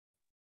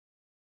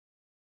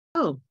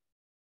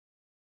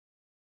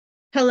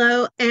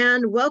Hello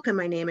and welcome.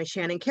 My name is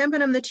Shannon Kemp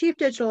and I'm the Chief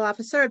Digital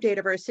Officer of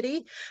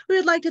DATAVERSITY. We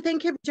would like to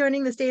thank you for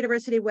joining this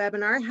DATAVERSITY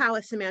webinar, How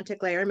a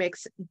Semantic Layer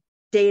Makes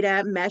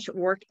Data Mesh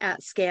Work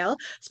at Scale,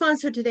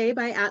 sponsored today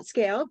by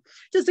AtScale.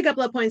 Just a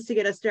couple of points to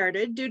get us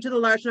started. Due to the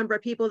large number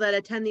of people that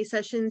attend these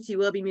sessions, you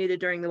will be muted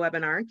during the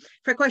webinar.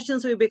 For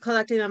questions, we'll be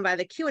collecting them by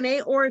the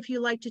Q&A, or if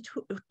you like to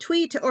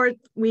tweet, or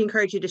we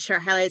encourage you to share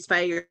highlights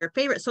via your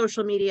favorite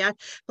social media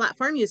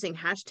platform using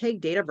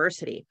hashtag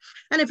DATAVERSITY.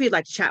 And if you'd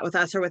like to chat with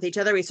us or with each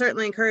other, we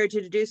certainly encourage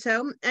you to do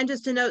so. And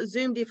just to note,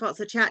 Zoom defaults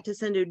the chat to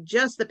send to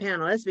just the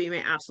panelists, but you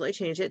may absolutely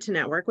change it to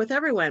network with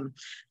everyone.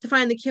 To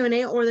find the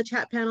Q&A or the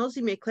chat panels,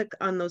 you may click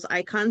on those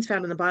icons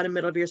found in the bottom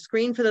middle of your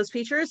screen for those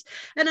features.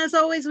 And as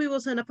always, we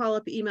will send a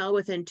follow-up email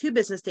within 2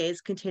 business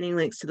days containing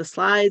links to the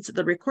slides,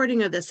 the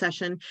recording of this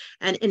session,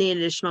 and any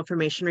additional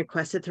information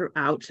requested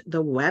throughout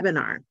the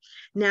webinar.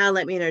 Now,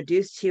 let me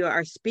introduce to you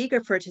our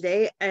speaker for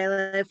today,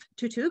 Ailif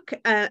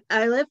Tutuk.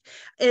 Ailif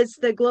is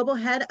the Global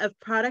Head of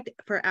Product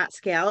for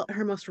AtScale.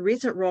 Her most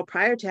recent role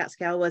prior to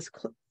AtScale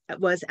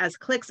was as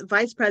Click's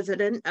Vice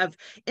President of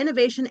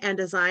Innovation and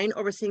Design,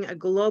 overseeing a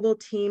global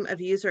team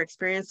of user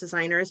experience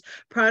designers,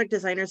 product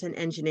designers, and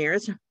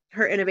engineers.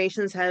 Her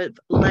innovations have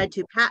led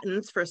to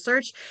patents for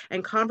search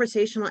and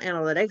conversational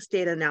analytics,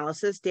 data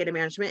analysis, data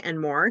management, and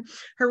more.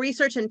 Her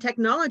research and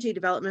technology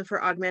development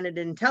for augmented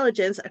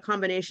intelligence, a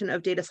combination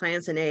of data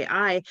science and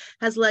AI,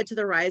 has led to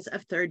the rise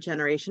of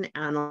third-generation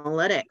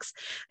analytics.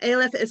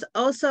 Ailif is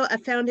also a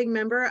founding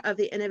member of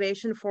the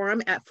Innovation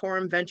Forum at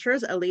Forum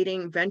Ventures, a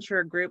leading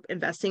venture group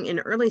investing in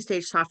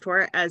early-stage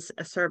software as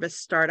a service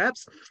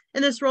startups.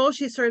 In this role,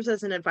 she serves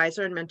as an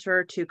advisor and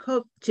mentor to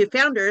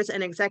founders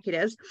and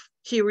executives.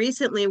 She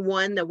recently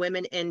won the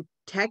Women in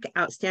Tech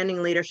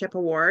Outstanding Leadership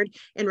Award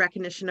in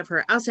recognition of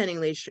her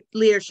outstanding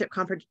leadership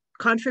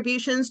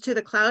contributions to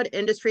the cloud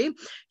industry.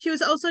 She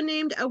was also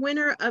named a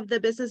winner of the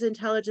Business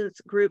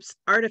Intelligence Group's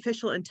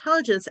Artificial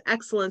Intelligence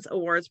Excellence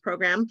Awards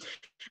program,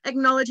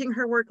 acknowledging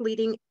her work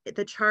leading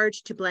the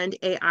charge to blend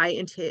AI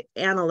into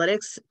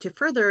analytics to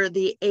further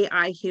the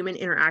AI-human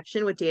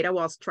interaction with data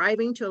while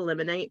striving to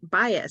eliminate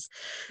bias.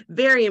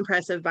 Very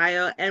impressive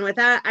bio. And with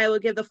that, I will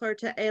give the floor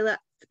to Ailif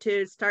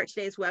to start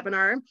today's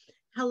webinar.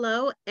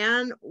 Hello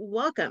and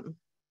welcome.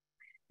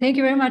 Thank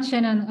you very much,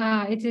 Shannon.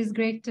 It is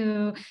great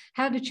to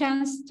have the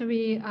chance to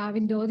be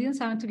with the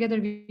audience and together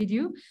with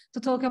you to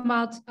talk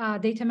about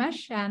data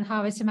mesh and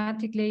how a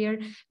semantic layer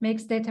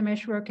makes data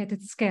mesh work at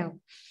its scale.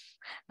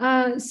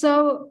 I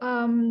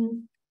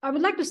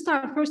would like to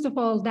start, first of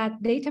all,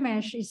 that data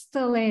mesh is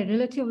still a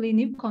relatively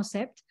new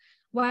concept,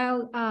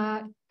 while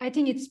I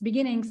think its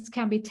beginnings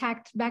can be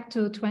tracked back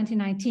to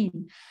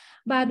 2019.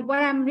 But what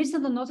I'm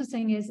recently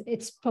noticing is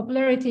its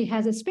popularity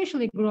has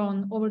especially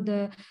grown over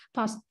the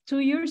past 2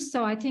 years.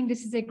 So I think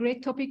this is a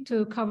great topic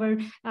to cover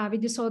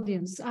with this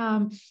audience.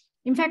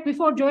 In fact,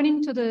 before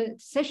joining to the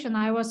session,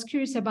 I was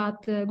curious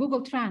about the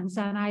Google Trends,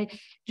 and I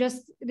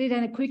just did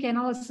a quick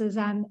analysis,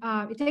 and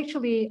it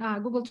actually,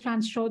 Google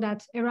Trends show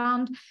that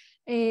around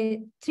a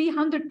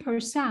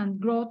 300%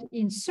 growth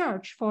in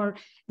search for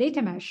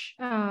data mesh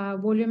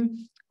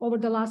volume over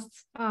the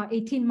last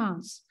 18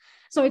 months.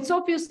 So it's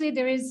obviously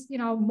there is,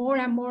 more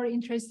and more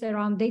interest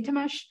around data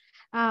mesh.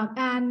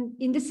 And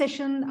in this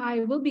session,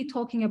 I will be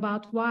talking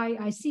about why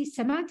I see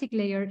semantic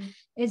layer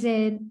as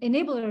an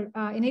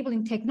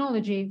enabling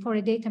technology for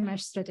a data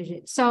mesh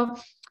strategy. So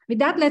with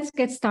that, let's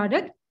get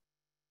started.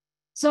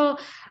 So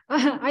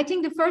I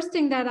think the first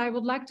thing that I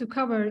would like to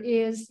cover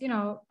is,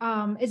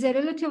 is a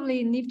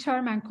relatively new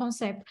term and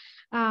concept.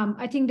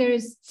 I think there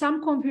is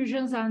some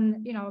confusions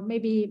and,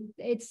 maybe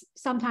it's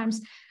sometimes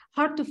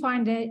hard to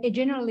find a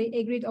generally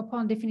agreed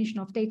upon definition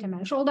of data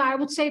mesh. Although I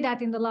would say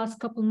that in the last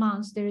couple of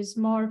months, there is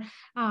more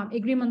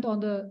agreement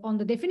on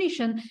the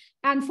definition.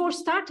 And for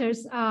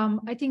starters,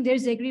 I think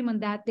there's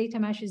agreement that data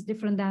mesh is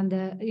different than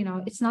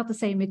it's not the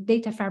same with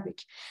data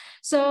fabric.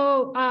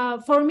 So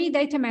for me,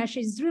 data mesh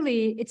is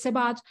really, it's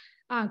about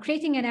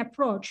creating an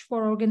approach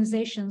for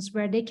organizations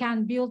where they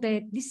can build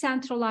a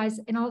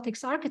decentralized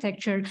analytics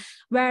architecture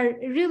where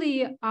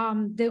really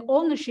the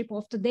ownership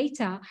of the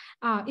data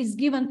is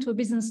given to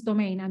business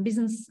domain and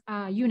business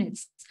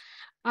units.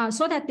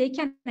 So that they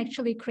can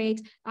actually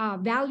create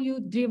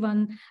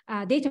value-driven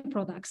data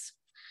products.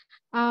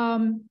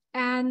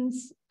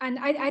 And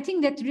I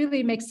think that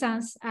really makes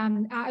sense.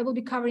 I will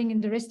be covering in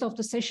the rest of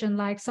the session,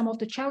 like some of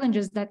the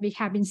challenges that we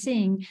have been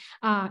seeing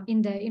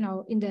in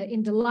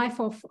the life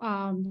of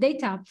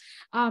data.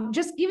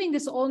 Just giving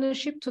this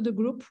ownership to the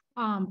group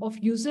of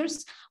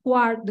users who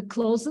are the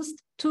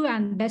closest to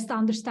and best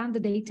understand the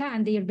data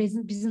and their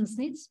business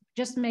needs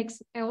just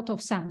makes a lot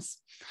of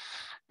sense.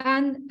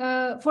 And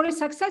for a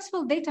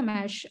successful data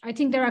mesh, I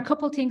think there are a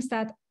couple of things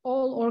that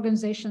all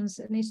organizations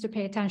need to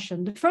pay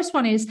attention. The first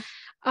one is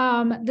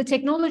the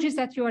technologies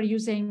that you are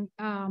using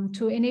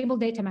to enable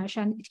data mesh,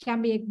 and it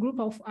can be a group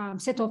of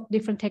set of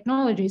different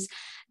technologies.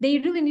 They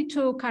really need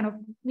to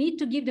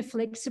give the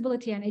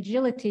flexibility and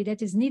agility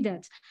that is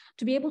needed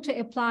to be able to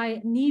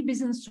apply new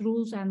business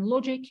rules and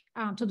logic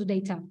to the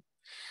data.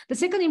 The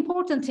second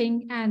important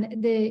thing,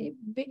 and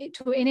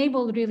to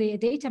enable really a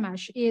data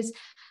mesh, is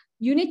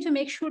you need to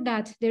make sure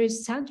that there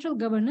is central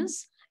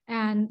governance,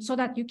 and so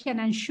that you can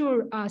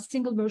ensure a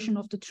single version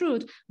of the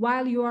truth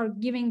while you are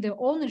giving the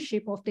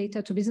ownership of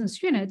data to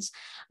business units.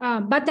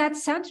 But that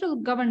central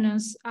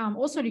governance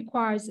also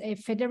requires a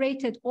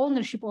federated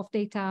ownership of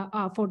data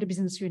for the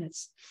business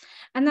units.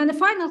 And then the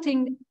final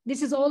thing,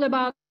 this is all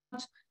about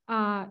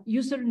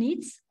user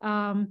needs,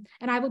 and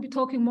I will be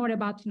talking more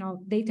about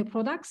data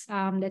products.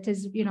 That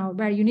is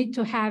where you need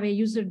to have a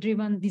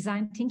user-driven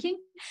design thinking.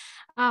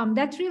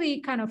 That really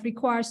kind of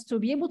requires to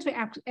be able to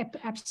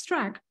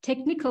abstract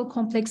technical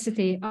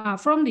complexity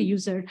from the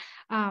user,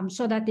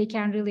 so that they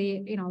can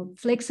really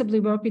flexibly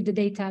work with the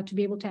data to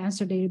be able to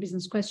answer their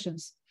business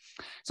questions.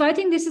 So I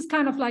think this is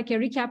kind of like a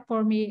recap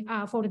for me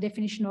for the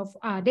definition of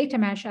data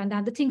mesh, and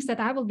then the things that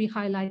I will be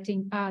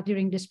highlighting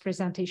during this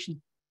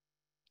presentation.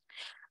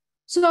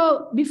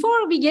 So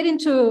before we get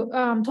into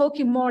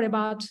talking more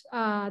about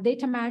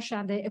data mesh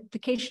and the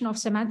application of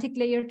semantic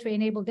layer to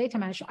enable data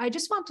mesh, I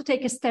just want to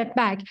take a step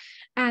back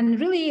and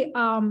really,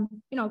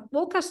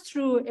 walk us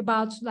through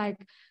about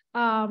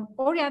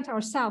orient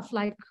ourselves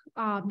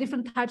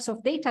different types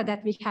of data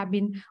that we have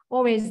been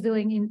always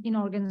dealing in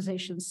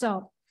organizations.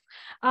 So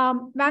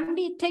when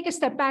we take a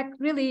step back,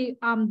 really,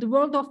 the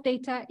world of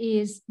data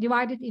is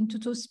divided into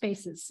two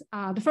spaces.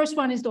 The first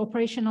one is the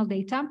operational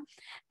data.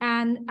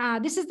 And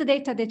this is the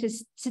data that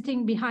is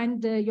sitting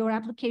behind your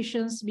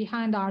applications,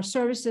 behind our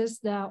services,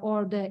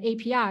 or the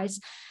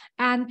APIs.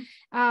 And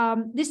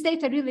this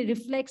data really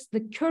reflects the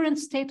current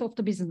state of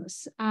the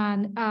business.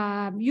 And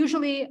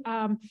usually,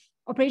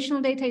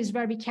 operational data is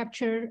where we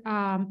capture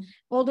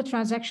all the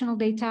transactional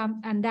data.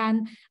 And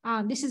then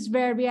this is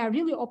where we are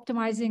really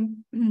optimizing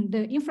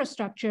the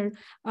infrastructure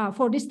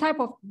for this type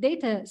of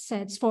data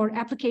sets for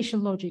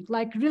application logic.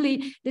 Like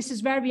really, this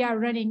is where we are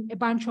running a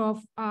bunch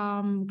of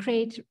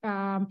create,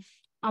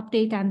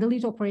 update, and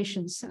delete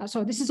operations.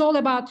 So this is all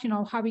about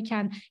how we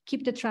can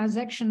keep the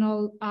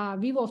transactional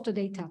view of the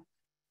data.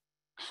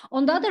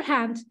 On the other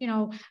hand,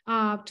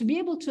 to be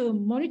able to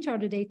monitor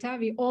the data,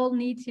 we all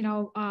need,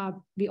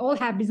 we all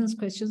have business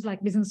questions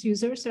like business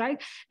users, right?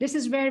 This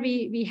is where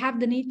we have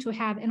the need to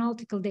have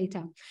analytical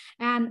data.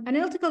 And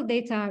analytical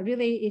data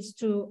really is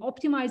to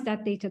optimize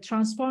that data,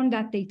 transform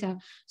that data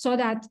so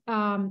that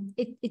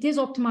it is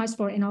optimized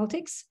for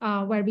analytics,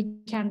 where we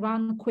can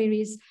run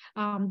queries,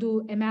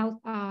 do ML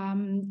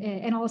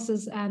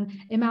analysis and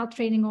ML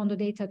training on the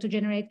data to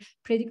generate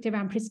predictive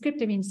and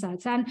prescriptive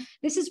insights. And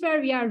this is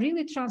where we are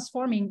really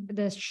transforming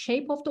the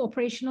shape of the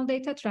operational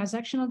data,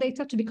 transactional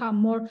data, to become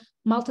more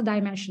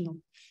multidimensional.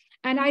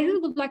 And I really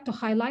would like to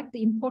highlight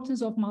the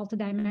importance of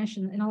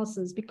multidimensional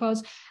analysis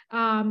because,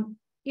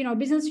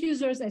 business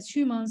users as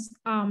humans,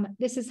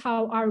 this is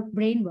how our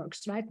brain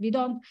works, right? We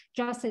don't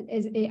just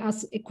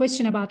ask a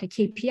question about a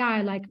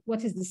KPI, like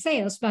what is the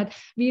sales, but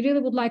we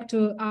really would like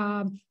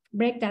to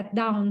break that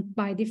down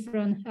by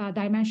different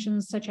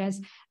dimensions, such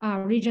as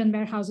region,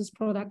 warehouses,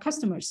 product,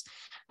 customers.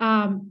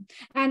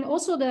 And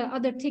also the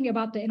other thing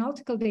about the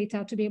analytical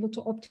data, to be able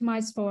to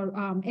optimize for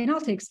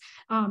analytics,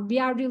 we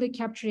are really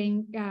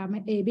capturing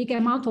a big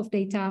amount of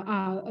data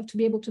to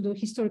be able to do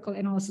historical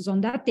analysis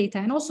on that data,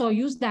 and also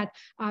use that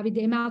with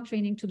the ML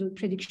training to do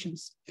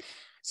predictions.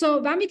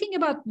 So when we think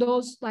about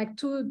those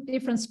two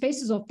different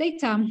spaces of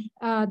data,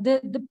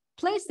 the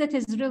place that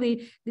is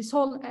really this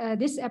whole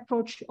this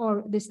approach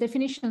or these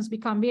definitions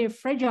become very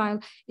fragile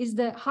is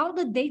how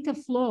the data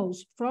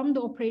flows from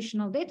the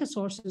operational data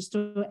sources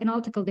to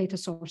analytical data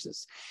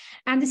sources.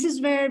 And this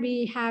is where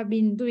we have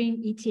been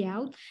doing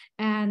ETL.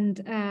 And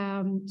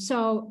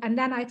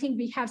then I think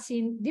we have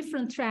seen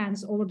different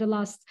trends over the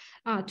last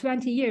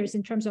 20 years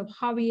in terms of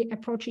how we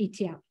approach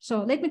ETL.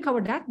 So let me cover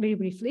that very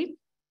briefly.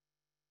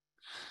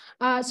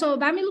 So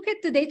when we look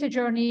at the data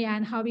journey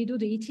and how we do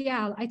the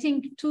ETL, I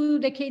think 2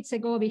 decades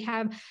ago, we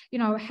have,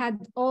 had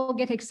all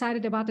get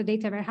excited about the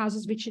data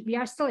warehouses, which we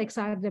are still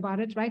excited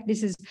about it, right?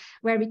 This is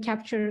where we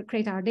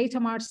create our data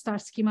marts, star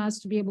schemas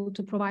to be able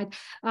to provide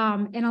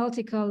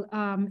analytical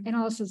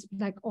analysis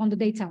on the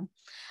data.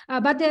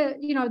 But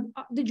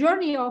the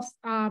journey of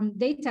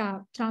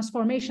data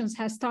transformations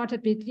has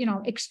started with,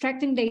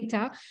 extracting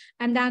data,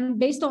 and then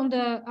based on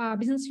the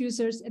business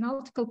users'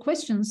 analytical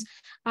questions,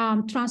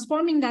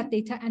 transforming that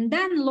data and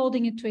then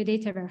loading it to a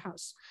data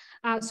warehouse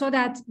so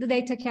that the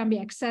data can be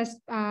accessed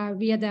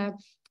via the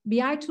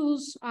BI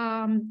tools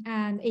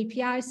and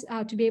APIs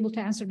to be able to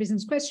answer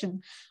business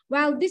questions.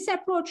 Well, this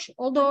approach,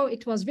 although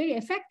it was very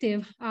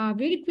effective,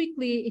 very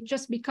quickly it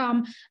just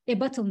became a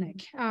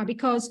bottleneck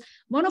because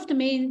one of the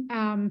main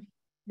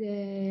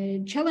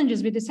the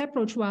challenges with this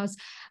approach was,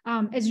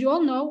 as you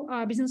all know,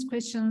 business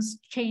questions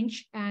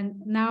change. And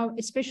now,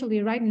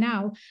 especially right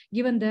now,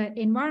 given the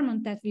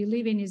environment that we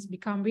live in is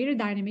become very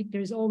dynamic,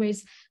 there's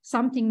always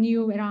something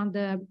new around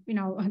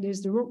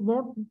there's the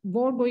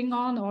war going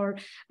on or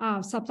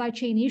supply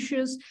chain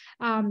issues.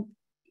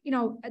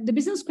 the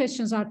business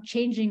questions are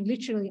changing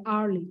literally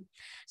hourly.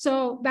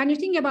 So when you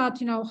think about,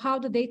 how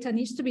the data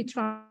needs to be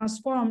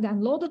transformed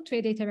and loaded to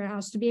a data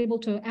warehouse to be able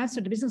to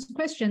answer the business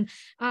question,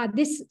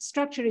 this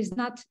structure is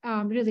not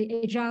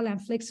really agile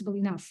and flexible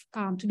enough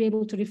to be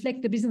able to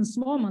reflect the business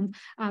moment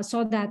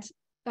so that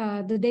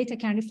the data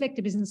can reflect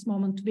the business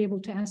moment to be able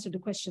to answer the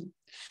question.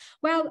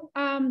 Well,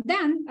 I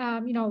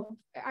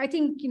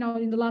think,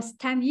 in the last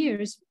 10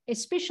 years,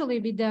 especially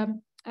with the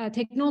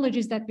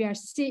technologies that we are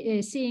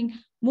seeing,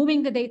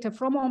 moving the data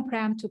from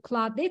on-prem to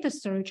cloud data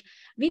storage,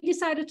 we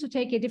decided to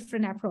take a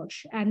different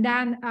approach. And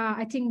then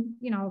I think,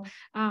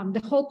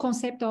 the whole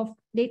concept of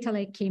data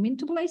lake came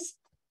into place.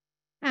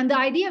 And the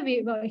idea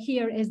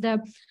here is that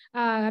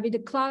with the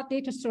cloud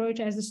data storage,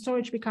 as the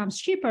storage becomes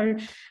cheaper,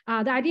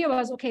 the idea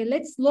was, okay,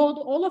 let's load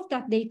all of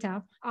that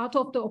data out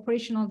of the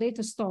operational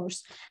data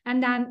stores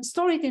and then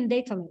store it in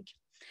data lake.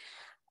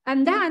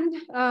 And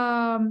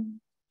then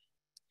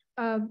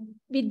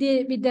with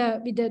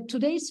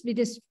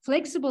this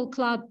flexible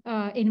cloud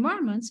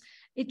environments,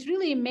 it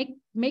really make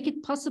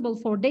it possible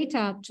for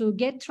data to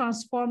get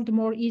transformed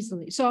more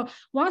easily. So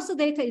once the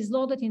data is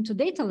loaded into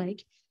data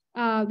lake,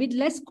 with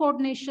less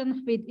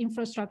coordination with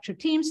infrastructure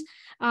teams,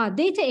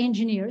 data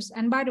engineers,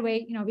 and by the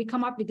way, we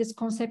come up with this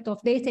concept of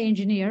data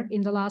engineer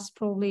in the last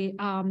probably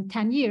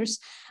 10 years.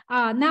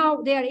 Now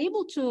they are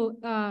able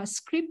to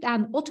script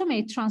and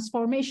automate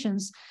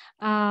transformations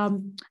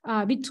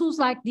with tools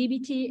like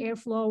dbt,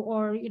 Airflow,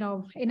 or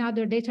in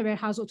other data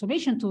warehouse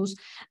automation tools,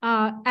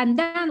 and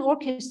then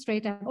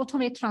orchestrate and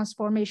automate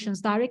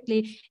transformations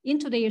directly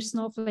into their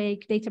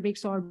Snowflake,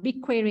 Databricks, or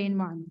BigQuery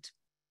environment.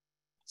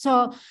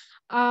 So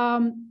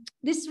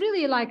this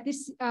really, like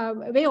this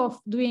way of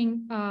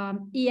doing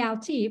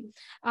ELT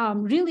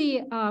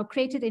really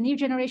created a new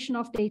generation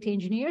of data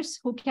engineers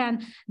who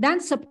can then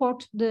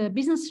support the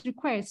business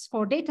requests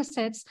for data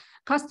sets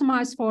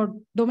customized for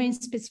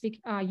domain-specific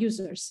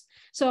users.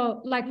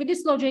 So like with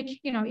this logic,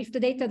 if the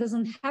data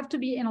doesn't have to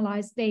be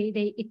analyzed,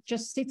 it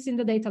just sits in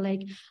the data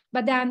lake.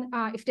 But then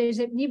if there's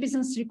a new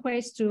business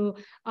request to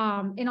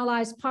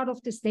analyze part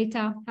of this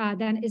data,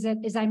 then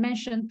as I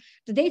mentioned,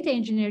 the data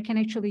engineer can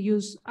actually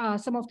use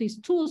some of these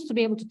tools to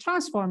be able to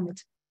transform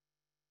it.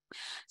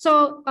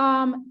 So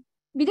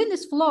within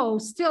this flow,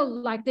 still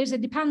like there's a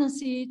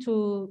dependency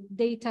to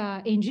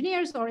data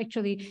engineers, or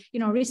actually,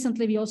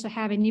 recently we also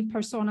have a new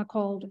persona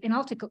called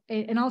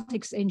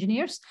analytics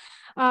engineers.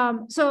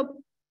 So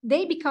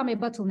they become a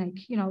bottleneck,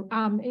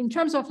 in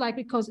terms of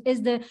because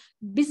as the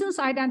business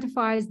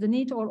identifies the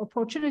need or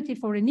opportunity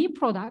for a new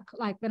product,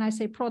 like when I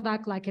say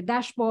product, like a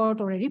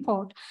dashboard or a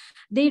report,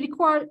 they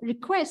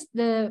request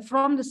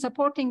from the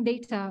supporting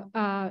data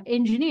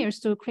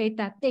engineers to create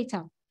that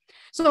data.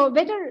 So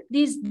whether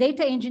these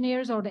data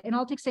engineers or the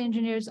analytics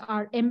engineers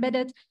are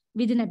embedded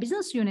within a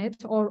business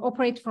unit or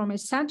operate from a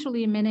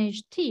centrally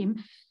managed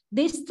team,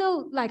 they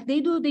still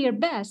they do their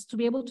best to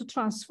be able to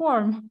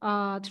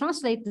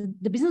translate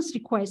the business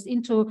request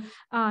into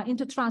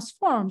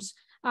transforms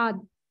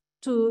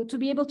to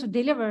be able to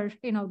deliver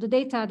the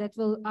data that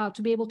will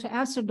to be able to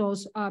answer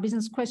those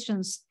business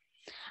questions.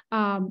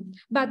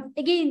 But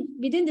again,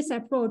 within this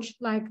approach,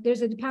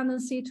 there's a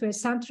dependency to a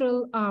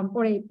central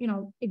or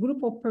a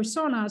group of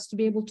personas to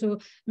be able to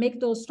make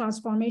those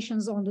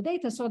transformations on the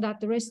data, so that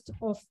the rest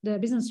of the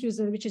business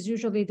user, which is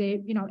usually the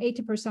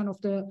 80%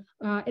 of the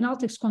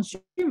analytics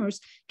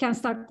consumers, can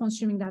start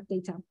consuming that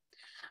data.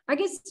 I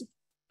guess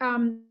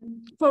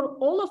for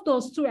all of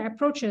those two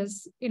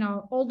approaches,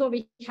 although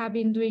we have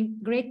been doing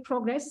great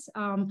progress,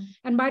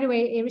 and by the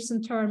way, a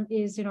recent term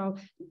is,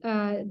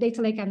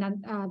 data lake, and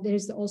then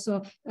there's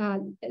also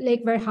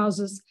lake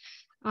warehouses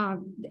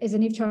as a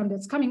new term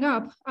that's coming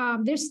up.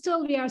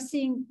 We are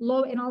seeing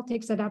low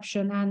analytics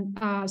adoption,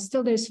 and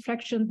still there's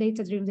fractional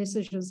data-driven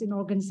decisions in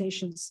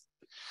organizations.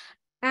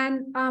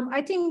 And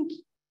I think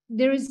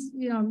there is,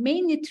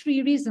 mainly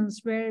three reasons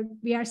where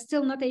we are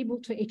still not able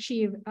to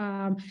achieve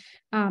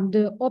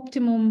the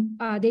optimum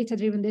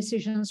data-driven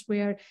decisions,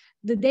 where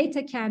the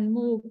data can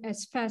move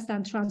as fast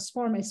and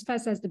transform as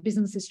fast as the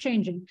business is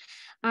changing.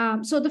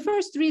 So the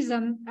first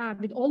reason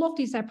with all of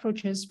these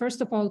approaches,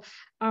 first of all,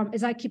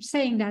 as I keep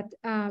saying, that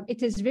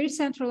it is very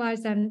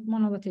centralized and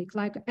monolithic.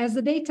 As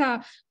the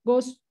data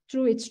goes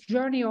through its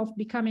journey of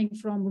becoming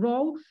from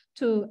raw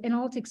to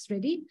analytics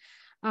ready,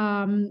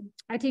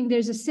 I think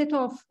there's a set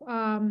of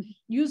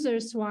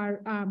users who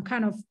are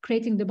kind of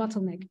creating the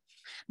bottleneck.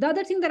 The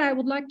other thing that I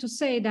would like to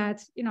say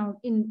that,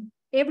 in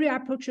every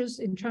approaches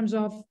in terms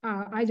of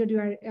either you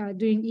are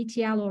doing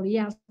ETL or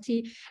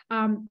ELT,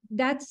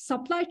 that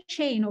supply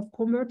chain of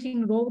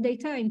converting raw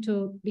data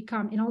into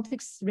become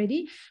analytics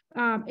ready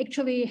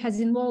actually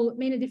has involved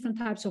many different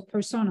types of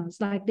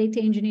personas, like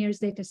data engineers,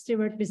 data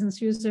steward,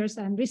 business users,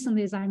 and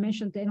recently, as I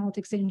mentioned, the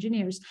analytics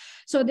engineers.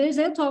 So there's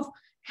a lot of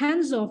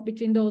hands-off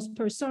between those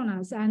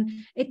personas. And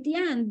at the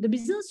end, the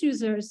business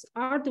users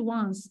are the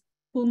ones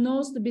who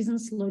knows the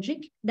business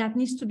logic that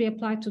needs to be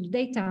applied to the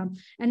data.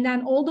 And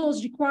then all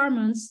those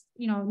requirements,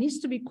 needs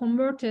to be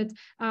converted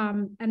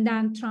and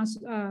then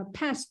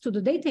passed to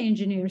the data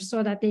engineers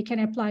so that they can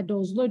apply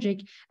those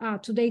logic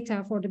to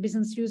data for the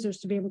business users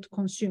to be able to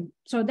consume.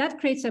 So that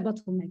creates a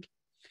bottleneck.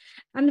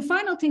 And the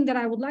final thing that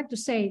I would like to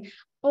say,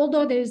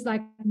 although there's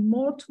like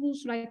more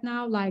tools right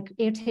now, like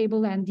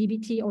Airtable and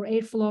DBT or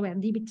Airflow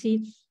and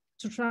DBT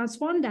to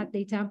transform that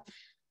data,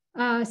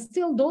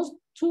 still those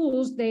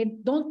tools, they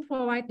don't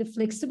provide the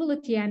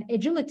flexibility and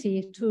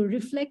agility to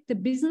reflect the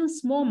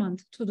business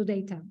moment to the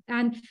data.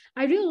 And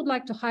I really would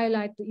like to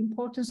highlight the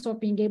importance of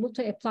being able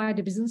to apply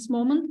the business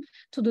moment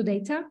to the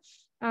data.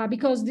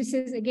 Because this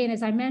is, again,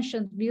 as I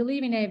mentioned, we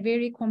live in a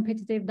very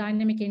competitive,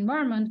 dynamic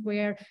environment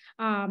where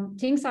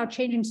things are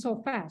changing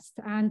so fast,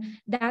 and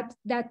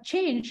that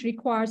change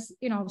requires,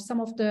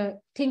 some of the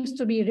things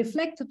to be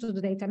reflected to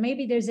the data.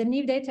 Maybe there's a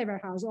new data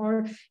warehouse,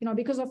 or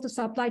because of the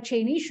supply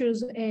chain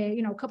issues,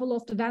 a couple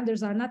of the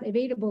vendors are not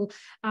available,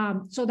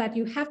 so that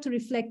you have to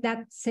reflect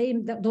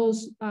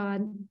those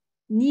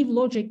new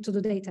logic to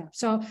the data.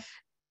 So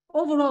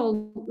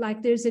overall,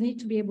 like there's a need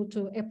to be able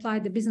to apply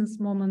the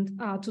business moment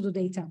to the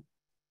data.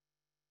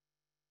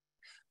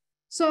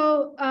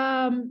 So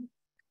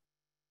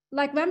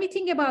like when we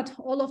think about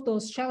all of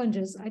those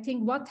challenges, I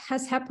think what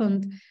has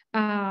happened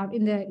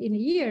in the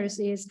years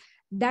is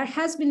there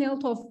has been a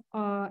lot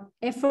of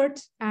effort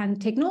and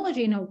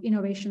technology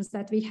innovations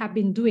that we have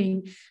been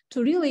doing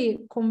to really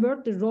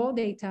convert the raw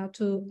data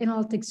to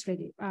analytics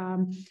ready.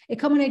 A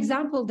common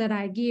example that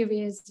I give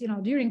is,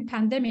 during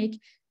pandemic,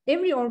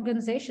 every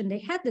organization, they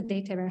had the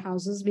data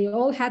warehouses. We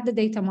all had the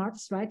data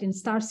marts, right, in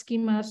star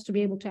schemas to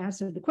be able to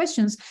answer the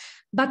questions.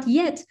 But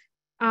yet,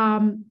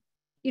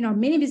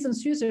 many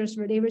business users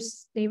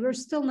they were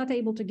still not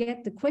able to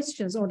get the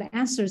questions or the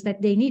answers that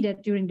they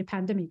needed during the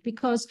pandemic,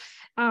 because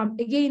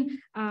again,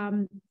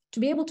 to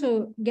be able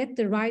to get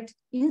the right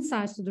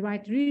insights to the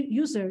right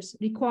users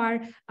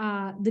require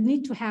the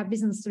need to have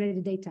business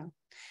ready data.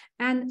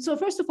 And so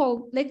first of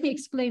all, let me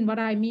explain what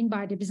I mean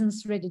by the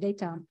business ready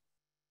data.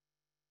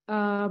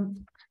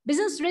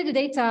 Business ready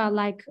data,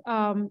 like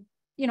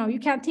you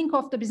can think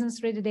of the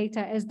business ready data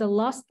as the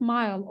last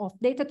mile of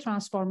data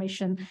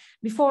transformation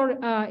before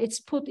it's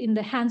put in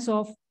the hands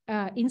of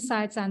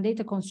insights and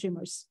data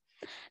consumers.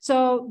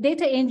 So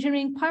data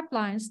engineering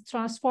pipelines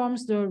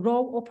transforms the raw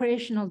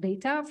operational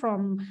data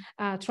from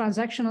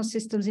transactional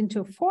systems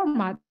into a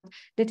format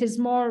that is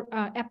more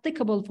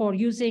applicable for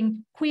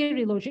using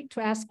query logic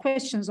to ask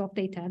questions of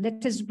data. And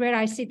that is where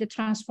I see the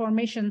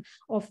transformation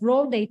of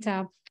raw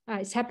data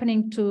is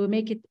happening to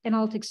make it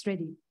analytics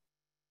ready.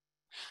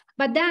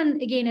 But then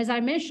again, as I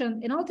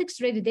mentioned,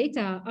 analytics ready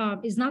data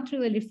is not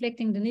really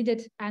reflecting the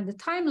needed and the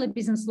timely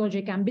business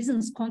logic and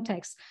business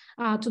context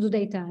to the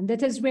data. And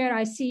that is where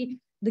I see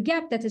the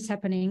gap that is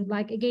happening.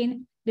 Like,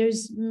 again,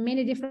 there's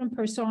many different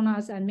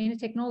personas and many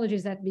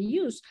technologies that we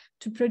use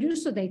to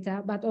produce the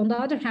data. But on the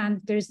other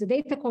hand, there's the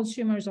data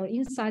consumers or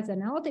insights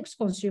and analytics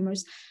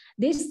consumers.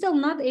 They're still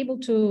not able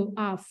to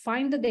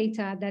find the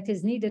data that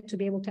is needed to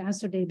be able to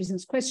answer their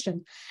business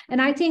question.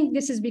 And I think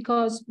this is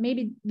because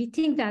maybe we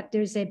think that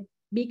there's a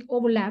big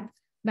overlap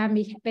when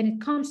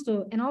it comes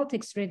to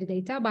analytics ready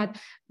data, but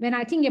when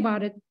I think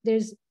about it,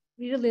 there's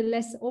really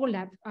less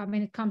overlap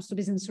when it comes to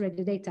business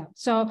ready data.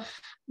 So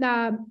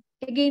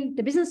again,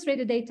 the business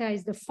ready data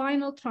is the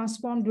final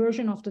transformed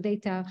version of the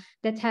data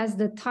that has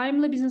the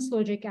timely business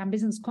logic and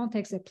business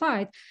context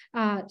applied,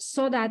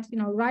 so that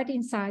right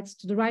insights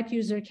to the right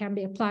user can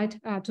be applied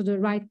to the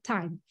right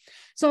time.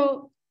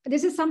 So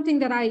this is something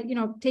that I,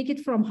 take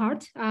it from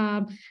heart.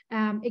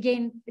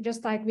 Again,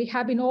 just like we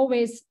have been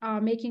always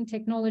making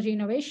technology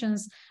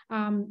innovations,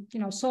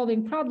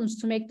 solving problems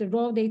to make the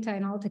raw data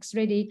analytics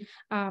ready,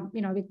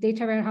 with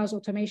data warehouse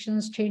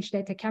automations, change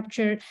data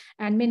capture,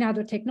 and many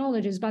other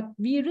technologies. But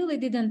we really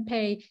didn't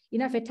pay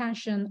enough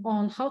attention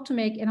on how to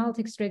make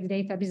analytics ready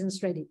data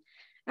business ready.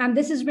 And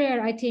this is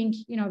where I think,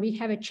 we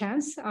have a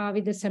chance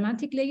with the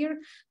semantic layer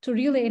to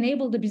really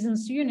enable the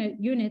business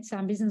units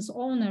and business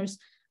owners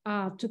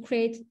to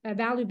create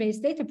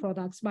value-based data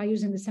products by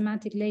using the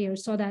semantic layer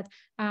so that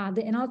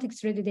the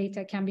analytics ready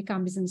data can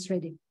become business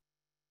ready.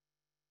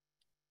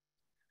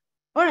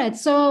 All right,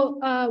 so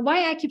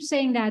why I keep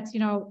saying that,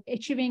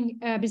 achieving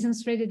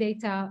business ready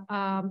data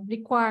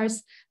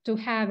requires to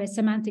have a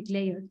semantic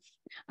layer.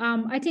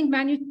 I think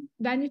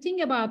when you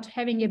think about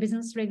having a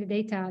business ready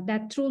data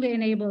that truly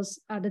enables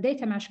the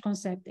data mesh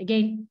concept,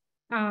 again,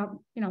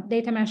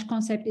 data mesh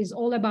concept is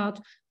all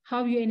about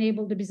how you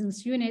enable the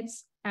business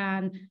units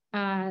and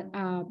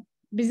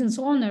business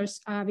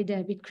owners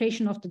with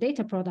creation of the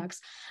data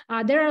products.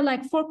 There are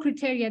like 4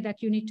 criteria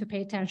that you need to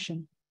pay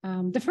attention.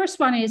 The first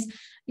one is,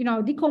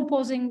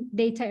 decomposing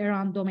data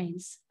around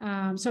domains.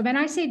 So when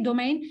I say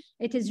domain,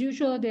 it is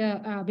usually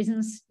the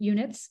business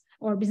units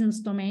or business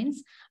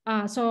domains.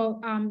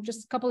 So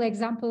just a couple of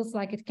examples,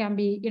 like it can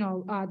be,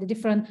 the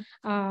different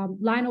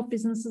line of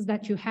businesses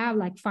that you have,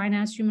 like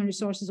finance, human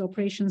resources,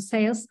 operations,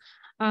 sales.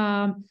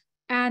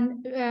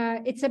 And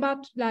it's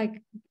about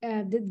like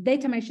the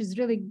data mesh is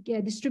really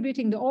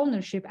distributing the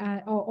ownership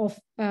of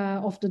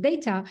the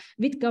data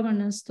with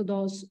governance to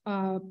those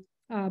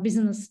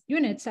business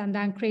units, and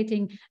then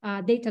creating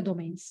data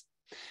domains.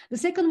 The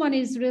second one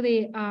is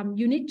really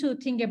you need to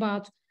think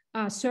about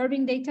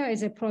serving data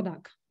as a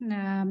product.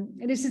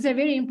 This is a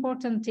very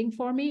important thing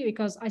for me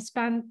because I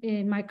spent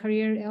in my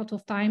career a lot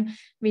of time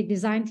with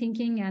design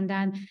thinking, and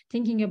then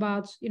thinking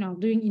about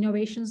doing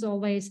innovations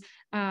always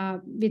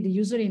with the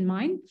user in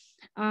mind.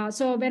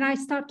 So when I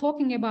start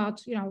talking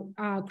about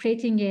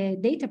creating a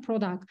data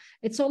product,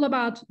 it's all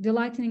about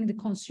delighting the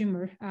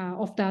consumer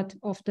of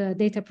the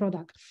data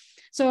product.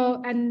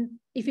 So, and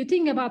if you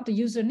think about the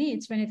user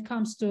needs when it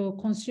comes to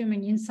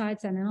consuming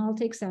insights and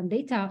analytics and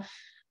data,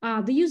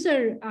 the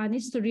user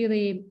needs to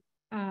really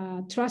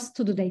trust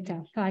to the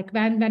data. Like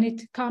when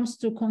it comes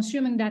to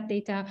consuming that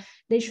data,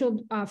 they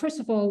should, first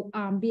of all,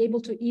 be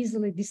able to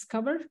easily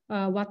discover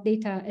what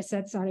data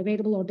assets are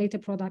available or data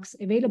products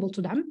available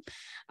to them.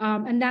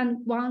 And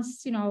then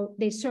once,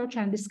 they search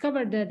and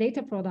discover the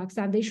data products,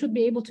 then they should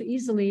be able to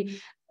easily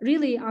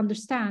really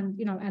understand,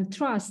 and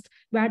trust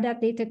where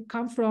that data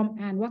come from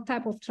and what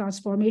type of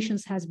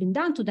transformations has been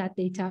done to that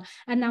data.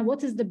 And now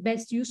what is the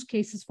best use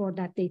cases for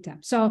that data?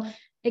 So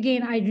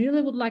again, I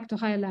really would like to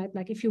highlight,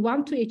 like if you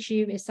want to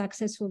achieve a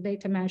successful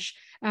data mesh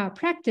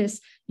practice,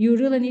 you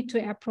really need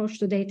to approach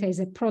the data as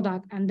a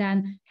product and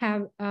then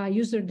have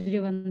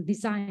user-driven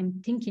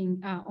design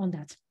thinking on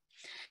that.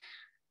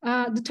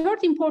 The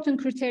third important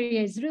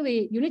criteria is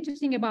really, you need to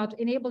think about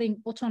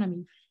enabling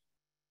autonomy.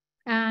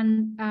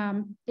 And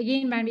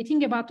again, when we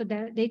think about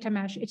the data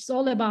mesh, it's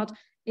all about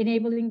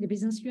enabling the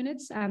business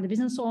units and the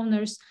business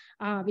owners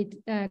with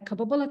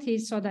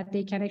capabilities so that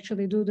they can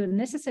actually do the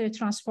necessary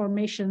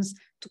transformations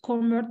to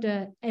convert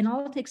the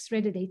analytics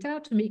ready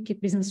data to make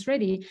it business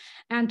ready.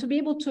 And to be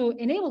able to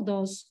enable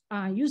those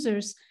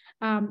users,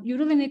 you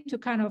really need to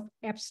kind of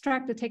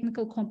abstract the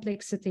technical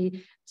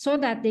complexity so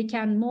that they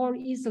can more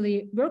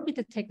easily work with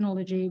the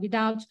technology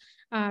without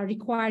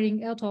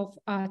requiring a lot of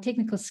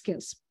technical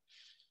skills.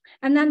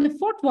 And then the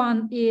fourth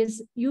one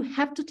is you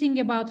have to think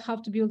about how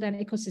to build an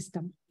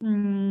ecosystem.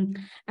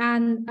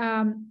 And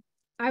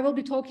I will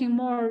be talking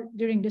more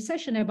during the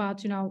session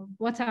about,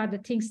 what are the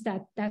things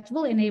that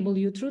will enable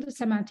you through the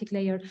semantic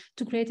layer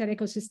to create an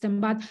ecosystem.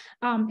 But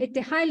at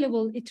the high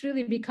level, it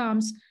really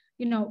becomes,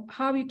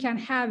 how you can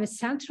have a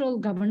central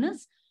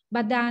governance,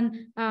 but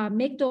then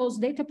make those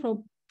data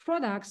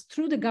products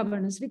through the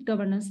governance, with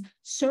governance,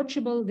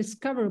 searchable,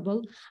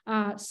 discoverable,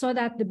 so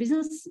that the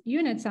business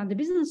units and the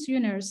business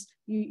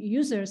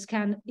users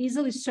can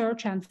easily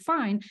search and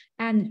find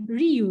and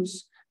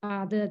reuse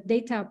the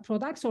data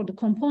products or the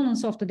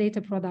components of the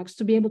data products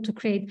to be able to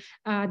create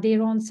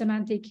their own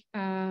semantic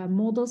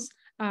models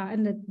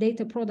and the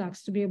data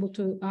products to be able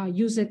to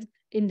use it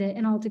in the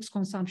analytics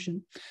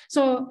consumption.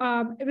 So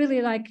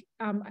really like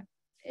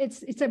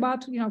it's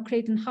about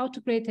creating how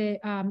to create a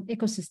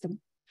ecosystem.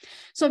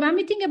 So when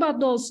we think about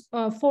those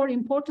four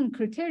important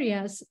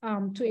criteria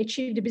to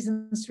achieve the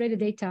business ready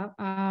data,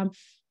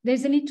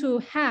 there's a need to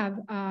have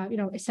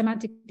a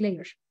semantic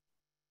layer.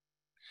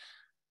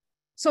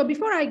 So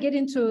before I get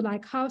into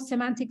like how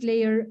semantic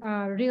layer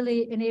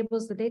really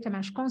enables the data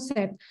mesh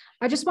concept,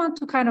 I just want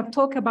to kind of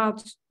talk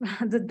about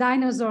the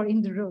dinosaur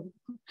in the room.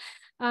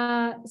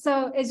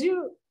 So as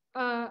you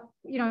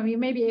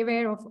may be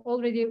aware of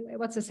already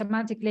what's a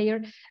semantic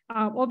layer.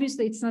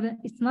 Obviously, it's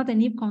not a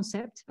new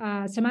concept.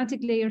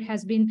 Semantic layer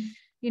has been,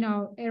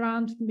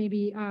 around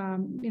maybe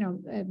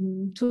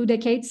 2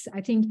 decades. I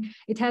think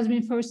it has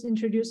been first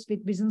introduced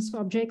with business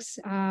objects,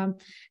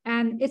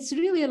 and it's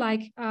really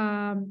like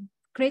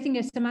creating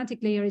a semantic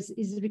layer is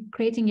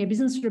creating a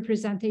business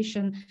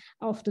representation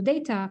of the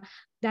data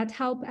that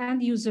help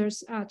end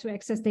users to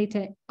access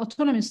data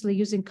autonomously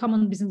using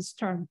common business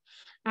term.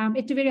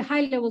 At a very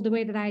high level, the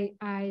way that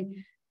I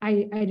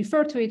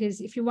refer to it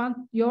is if you want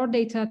your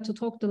data to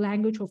talk the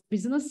language of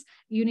business,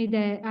 you need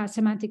a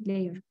semantic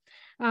layer.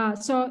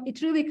 So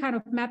it really kind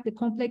of mapped the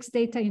complex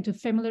data into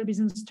familiar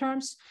business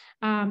terms.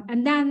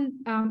 And then,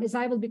 as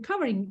I will be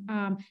covering,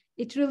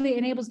 it really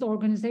enables the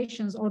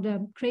organizations or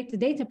create the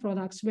data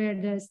products where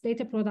the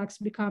data products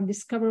become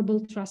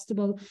discoverable,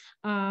 trustable,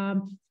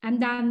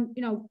 and then,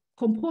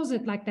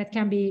 composite like that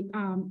can be,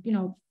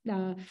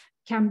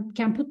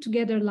 can put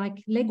together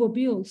like Lego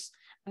builds,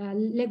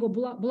 Lego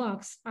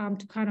blocks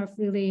to kind of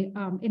really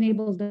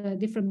enable the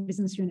different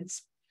business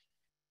units.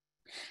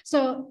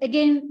 So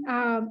again,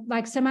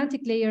 like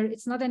semantic layer,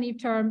 it's not a new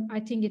term.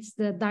 I think it's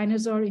the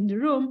dinosaur in the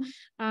room.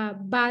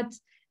 But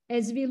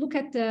as we look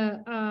at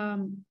the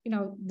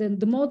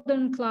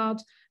modern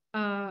cloud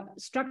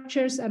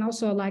structures and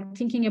also like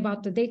thinking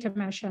about the data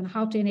mesh and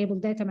how to enable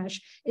data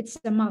mesh, it's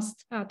a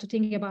must to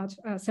think about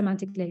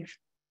semantic layer.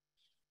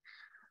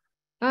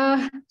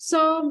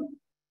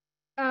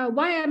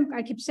 Why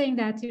I keep saying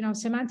that,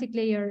 semantic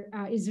layer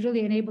is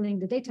really enabling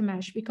the data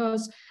mesh,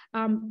 because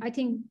I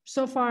think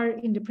so far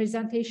in the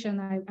presentation,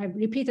 I've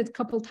repeated a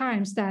couple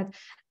times that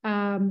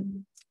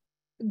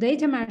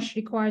data mesh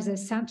requires a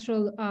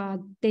central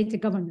data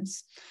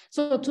governance.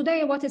 So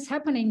today what is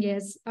happening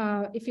is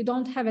if you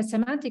don't have a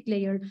semantic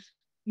layer,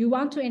 you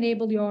want to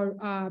enable your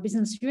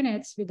business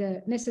units with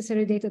the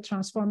necessary data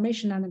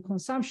transformation and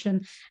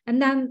consumption. And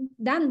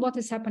then what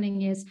is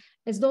happening is,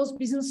 as those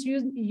business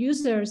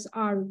users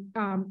are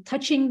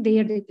touching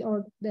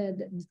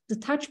the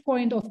touch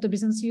point of the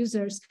business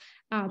users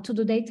to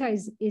the data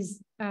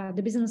is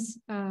the business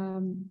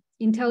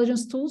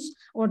intelligence tools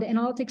or the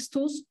analytics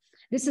tools.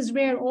 This is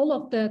where all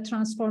of the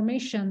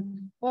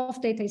transformation of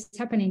data is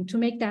happening to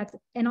make that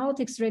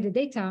analytics-ready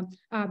data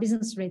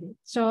business ready.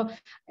 So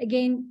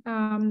again,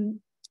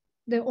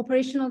 the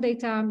operational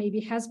data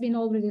maybe has been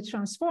already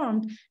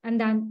transformed and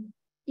then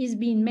is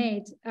being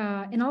made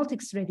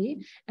analytics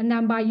ready. And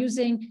then by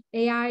using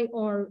AI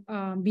or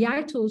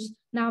BI tools,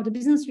 now the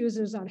business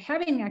users are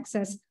having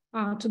access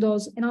to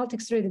those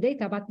analytics ready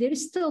data, but there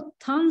is still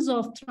tons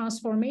of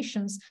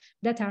transformations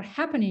that are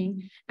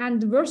happening.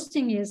 And the worst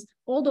thing is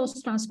all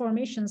those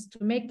transformations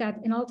to make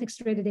that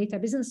analytics ready data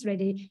business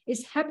ready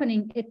is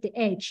happening at the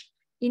edge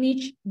in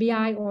each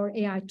BI or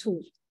AI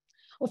tool.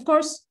 Of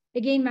course,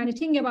 again, when you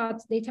think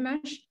about data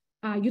mesh,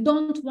 you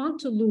don't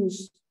want to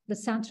lose the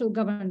central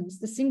governance,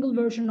 the single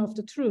version of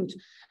the truth,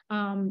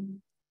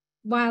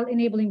 while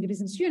enabling the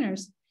business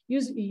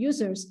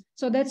users.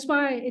 So that's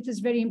why it is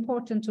very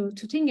important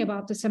to think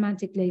about the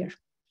semantic layer.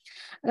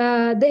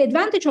 The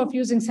advantage of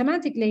using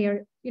semantic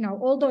layer,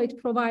 although it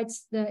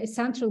provides the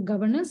central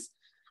governance,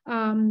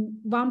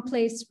 one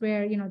place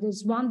where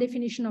there's one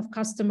definition of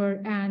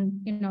customer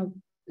and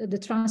the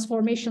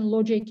transformation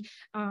logic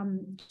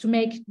to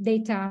make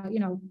data,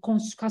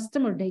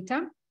 customer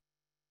data.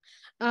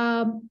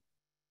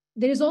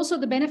 There is also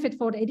the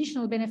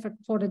additional benefit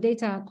for the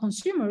data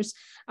consumers,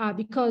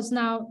 because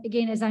now,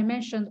 again, as I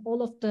mentioned,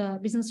 all of the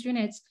business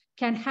units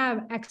can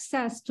have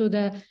access to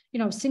the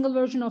single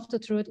version of the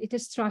truth. It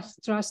is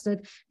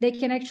trusted. They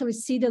can actually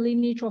see the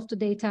lineage of the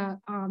data,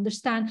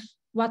 understand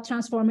what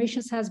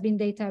transformations has been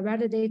data, where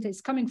the data is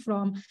coming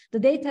from. The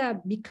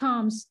data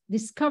becomes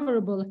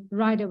discoverable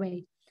right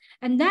away.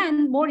 And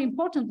then, more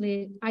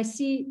importantly, I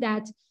see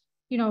that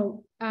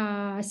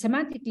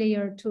semantic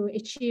layer to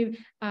achieve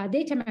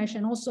data mesh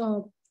and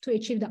also to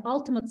achieve the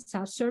ultimate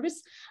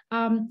self-service.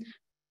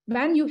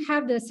 When you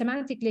have the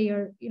semantic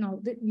layer,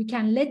 you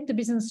can let the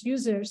business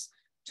users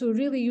to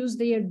really use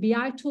their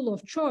BI tool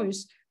of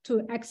choice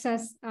to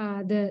access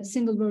the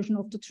single version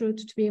of the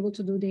truth to be able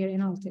to do their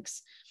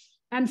analytics.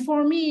 And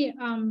for me,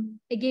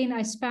 again,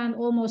 I spent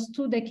almost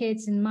 2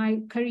 decades in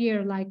my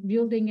career, like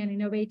building and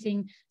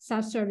innovating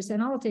self-service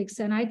analytics.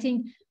 And I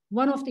think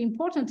one of the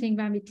important things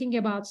when we think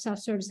about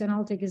self-service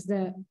analytics is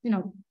the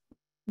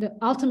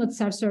ultimate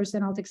self-service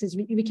analytics is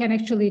we can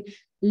actually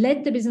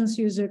let the business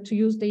user to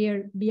use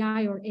their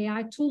BI or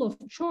AI tool of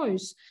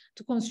choice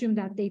to consume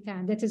that data.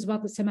 And that is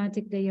what the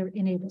semantic layer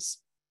enables.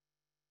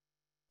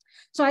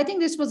 So I think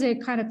this was a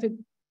kind of a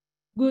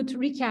good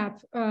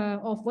recap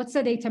of what's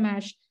the data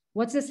mesh,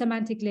 what's the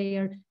semantic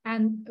layer,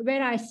 and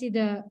where I see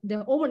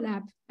the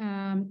overlap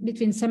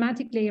between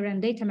semantic layer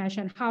and data mesh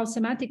and how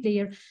semantic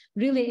layer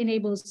really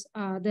enables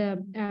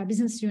the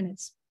business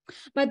units.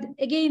 But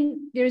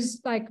again, there's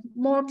like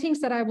more things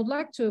that I would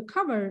like to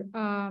cover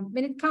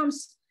when it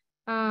comes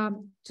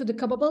to the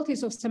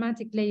capabilities of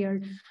semantic layer.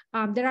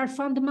 There are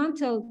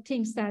fundamental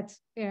things that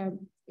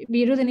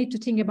we really need to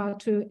think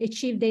about to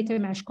achieve data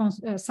mesh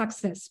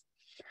success.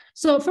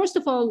 So first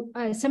of all,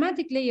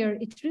 semantic layer,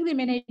 it really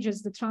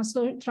manages the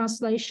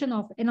translation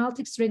of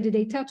analytics ready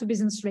data to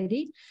business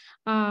ready.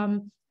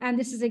 And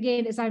this is,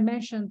 again, as I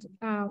mentioned,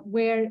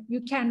 where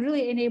you can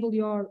really enable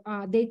your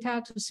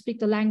data to speak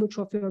the language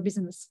of your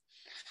business.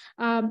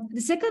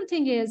 The second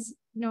thing is,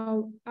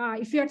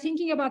 if you are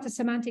thinking about the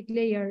semantic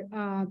layer,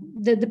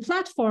 the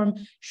platform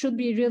should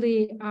be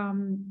really,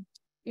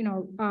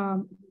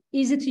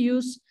 easy to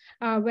use,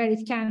 where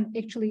it can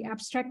actually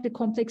abstract the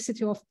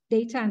complexity of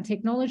data and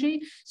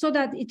technology so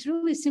that it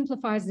really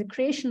simplifies the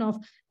creation of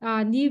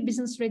new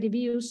business-ready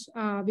views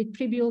with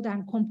pre-built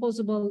and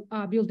composable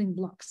building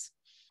blocks.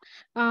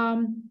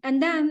 And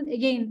then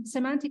again,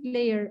 semantic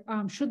layer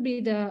should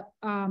be the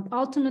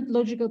ultimate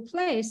logical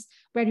place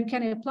where you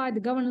can apply the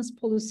governance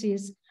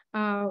policies,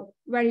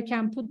 where you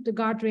can put the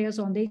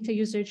guardrails on data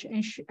usage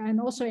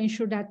and also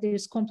ensure that there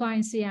is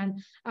compliancy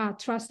and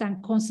trust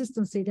and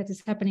consistency that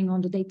is happening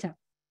on the data.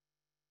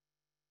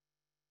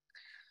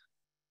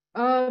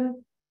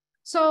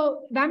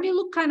 So when we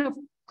look kind of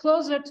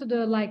closer to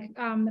the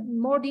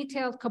more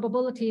detailed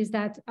capabilities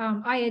that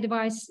I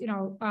advise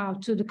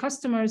to the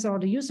customers or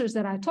the users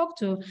that I talk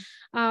to,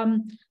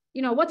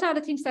 what are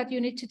the things that you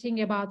need to think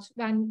about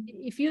when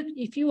if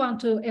you want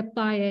to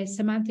apply a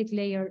semantic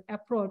layer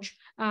approach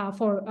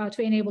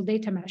to enable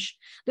data mesh?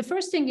 The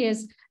first thing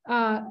is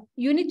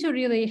you need to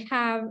really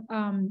have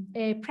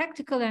a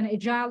practical and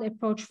agile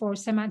approach for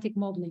semantic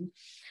modeling.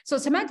 So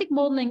semantic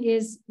modeling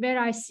is where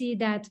I see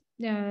that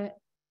the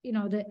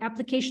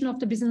application of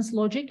the business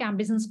logic and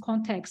business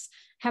context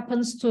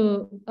happens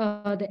to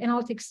the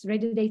analytics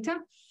ready data.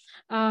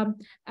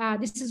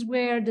 This is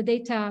where the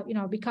data,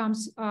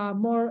 becomes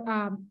more,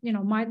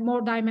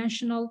 more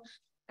dimensional.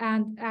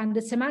 And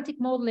the semantic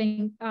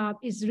modeling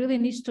is really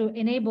needs to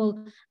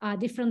enable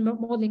different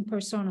modeling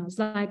personas.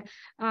 Like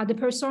the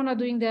persona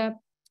doing the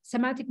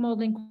semantic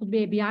modeling could be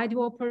a BI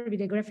developer with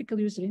a graphical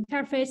user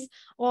interface,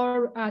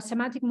 or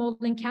semantic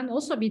modeling can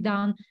also be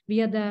done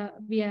via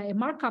a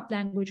markup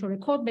language or a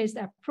code-based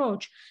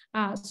approach,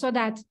 so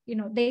that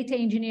data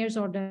engineers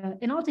or the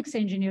analytics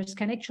engineers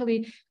can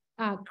actually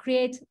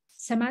create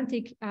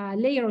semantic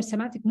layer or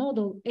semantic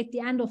model at the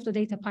end of the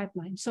data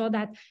pipeline, so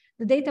that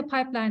the data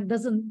pipeline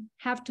doesn't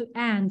have to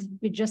end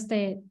with just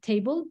a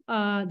table,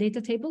 data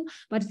table,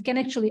 but it can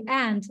actually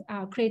end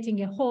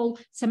creating a whole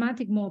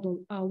semantic model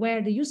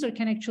where the user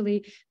can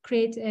actually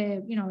create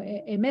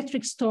a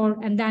metric store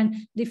and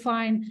then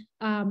define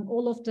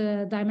all of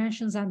the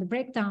dimensions and the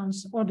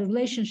breakdowns or the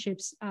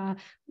relationships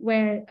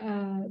where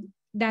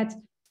that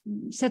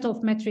set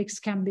of metrics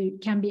can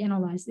be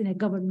analyzed in a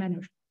governed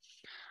manner.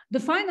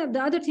 The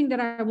other thing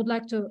that I would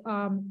like to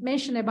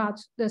mention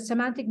about the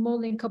semantic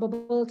modeling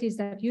capabilities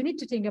that you need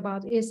to think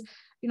about is,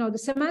 the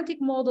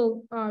semantic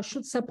model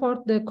should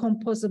support the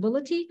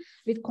composability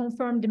with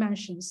confirmed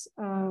dimensions.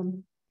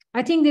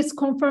 I think this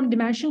confirmed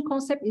dimension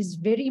concept is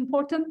very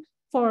important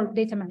for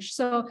data mesh.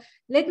 So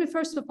let me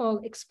first of all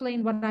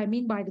explain what I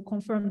mean by the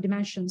confirmed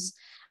dimensions.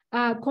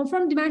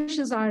 Confirmed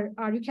dimensions are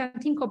you can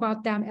think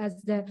about them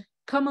as the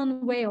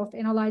common way of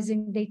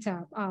analyzing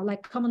data,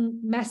 like common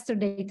master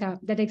data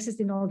that exists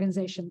in an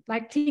organization,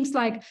 like things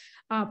like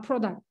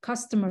product,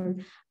 customer,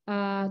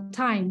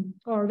 time,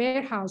 or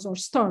warehouse, or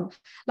store.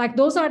 Like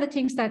those are the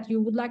things that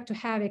you would like to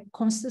have a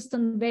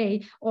consistent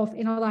way of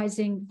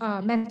analyzing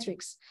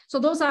metrics. So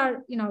those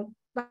are,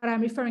 what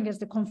I'm referring as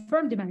the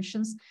confirmed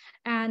dimensions,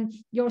 and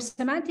your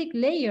semantic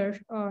layer,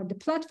 the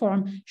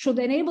platform, should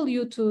enable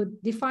you to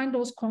define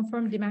those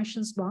confirmed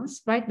dimensions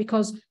once, right?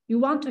 Because you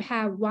want to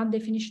have one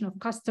definition of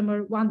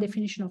customer, one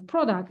definition of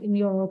product in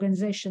your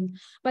organization.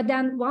 But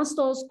then once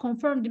those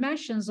confirmed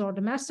dimensions or the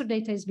master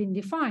data has been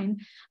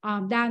defined,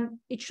 then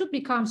it should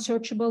become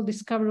searchable,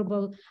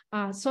 discoverable,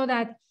 so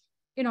that,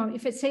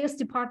 if a sales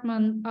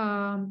department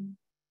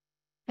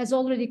has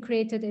already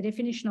created a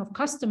definition of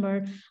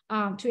customer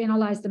to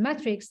analyze the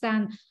metrics,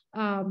 then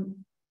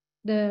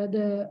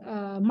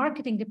the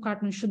marketing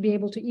department should be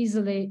able to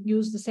easily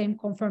use the same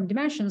confirmed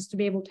dimensions to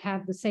be able to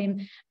have the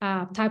same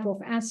type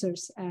of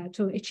answers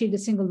to achieve the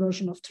single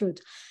version of truth.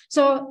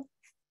 So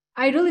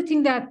I really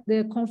think that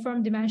the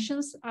confirmed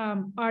dimensions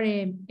are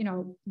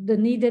the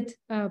needed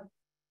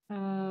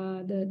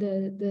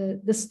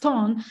the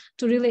stone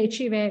to really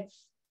achieve a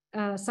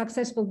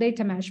successful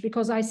data mesh,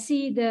 because I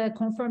see the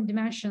confirmed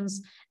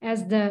dimensions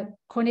as the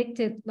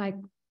connected,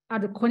 are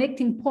the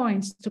connecting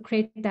points to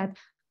create that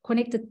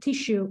connected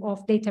tissue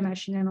of data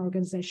mesh in an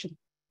organization.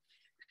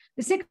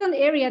 The second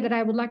area that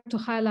I would like to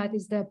highlight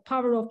is the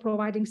power of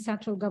providing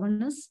central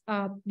governance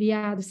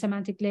via the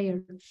semantic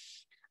layer.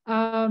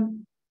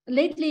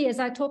 Lately, as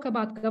I talk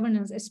about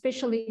governance,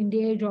 especially in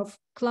the age of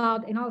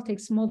cloud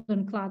analytics,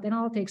 modern cloud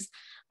analytics,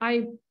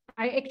 I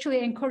actually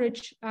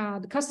encourage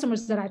the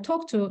customers that I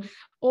talk to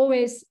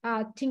always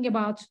think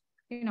about,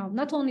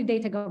 not only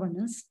data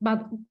governance,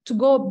 but to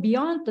go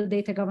beyond the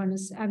data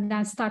governance and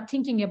then start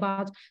thinking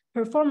about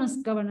performance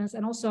governance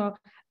and also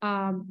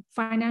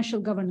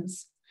financial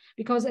governance.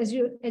 Because as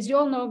you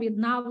all know, we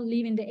now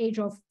live in the age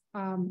of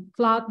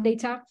cloud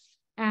data,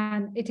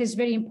 and it is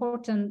very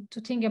important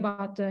to think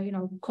about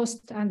the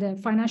cost and the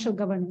financial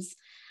governance.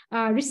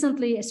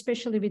 Recently,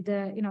 especially with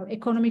the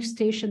economic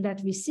situation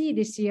that we see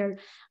this year,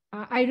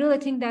 I really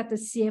think that the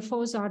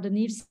CFOs are the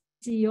new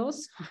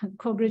CEOs.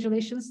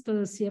 Congratulations to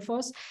the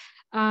CFOs.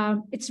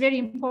 It's very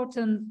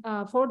important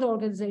for the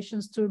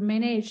organizations to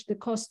manage the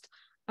cost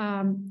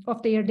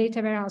of their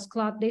data warehouse,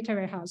 cloud data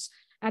warehouse.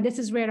 And this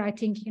is where I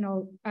think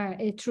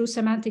a true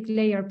semantic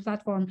layer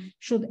platform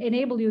should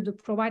enable you to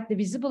provide the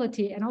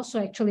visibility and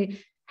also actually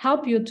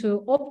help you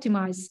to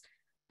optimize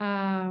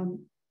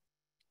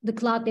the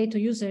cloud data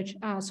usage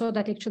so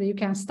that actually you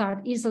can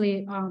start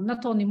easily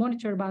not only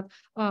monitor, but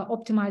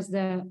optimize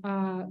the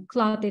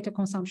cloud data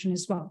consumption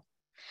as well.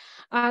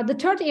 The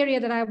third area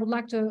that I would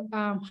like to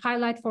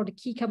highlight for the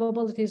key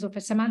capabilities of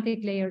a semantic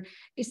layer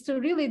is to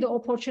really the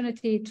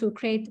opportunity to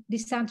create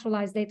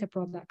decentralized data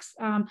products.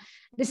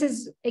 This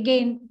is,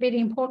 again, very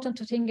important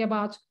to think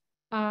about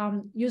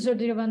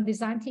user-driven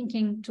design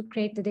thinking to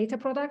create the data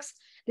products.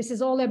 This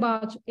is all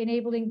about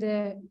enabling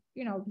the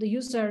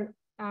user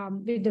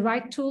with the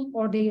right tool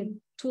or the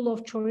tool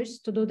of choice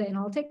to do the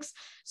analytics.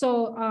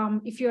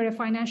 So if you're a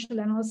financial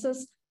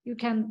analyst, you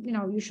can,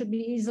 you should be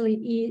easily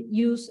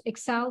use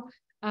Excel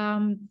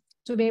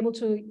to be able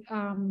to,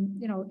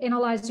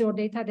 analyze your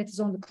data that is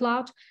on the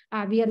cloud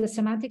via the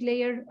semantic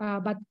layer,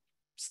 but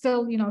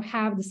still,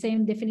 have the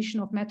same definition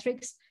of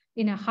metrics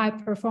in a high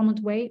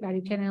performant way where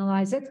you can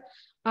analyze it.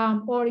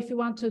 Or if you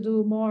want to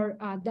do more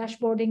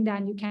dashboarding,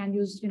 then you can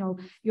use,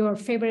 your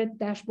favorite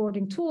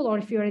dashboarding tool. Or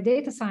if you're a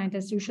data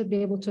scientist, you should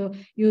be able to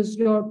use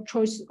your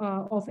choice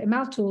of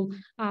ML tool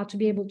to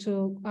be able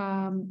to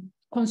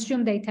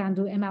consume data and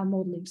do ML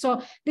modeling.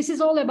 So this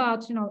is all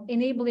about,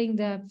 enabling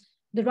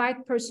the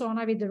right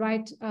persona with the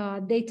right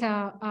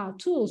data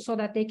tools so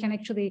that they can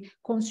actually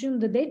consume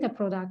the data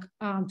product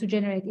to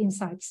generate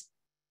insights.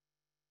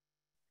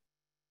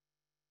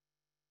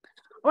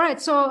 All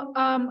right, so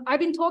I've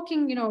been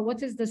talking,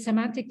 what is the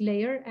semantic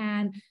layer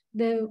and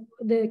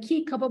the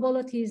key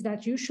capabilities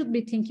that you should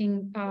be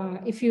thinking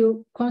if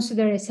you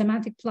consider a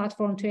semantic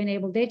platform to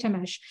enable data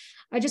mesh.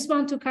 I just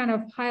want to kind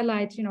of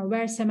highlight,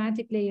 where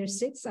semantic layer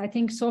sits. I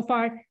think so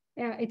far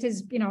it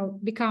has,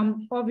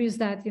 become obvious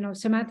that,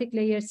 semantic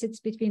layer sits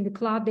between the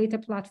cloud data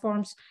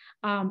platforms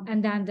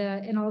and then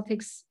the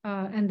analytics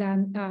and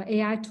then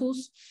AI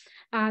tools.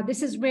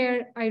 This is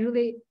where I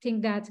really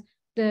think that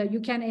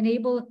you can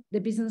enable the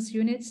business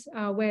units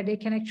where they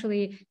can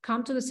actually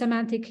come to the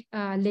semantic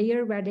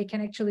layer where they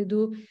can actually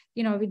do,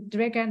 with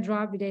drag and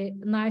drop with a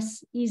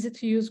nice, easy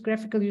to use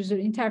graphical user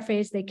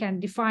interface. They can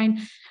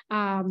define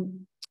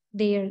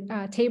their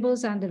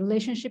tables and the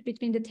relationship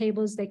between the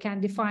tables. They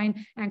can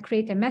define and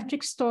create a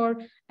metric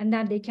store, and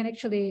then they can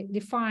actually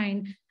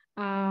define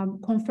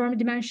confirm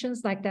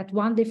dimensions like that,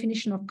 one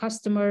definition of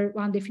customer,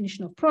 one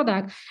definition of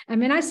product. And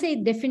when I say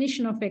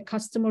definition of a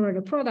customer or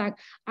a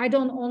product, I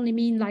don't only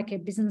mean like a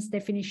business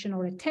definition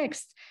or a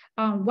text.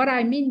 What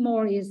I mean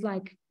more is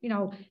like,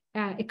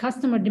 a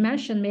customer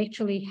dimension may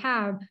actually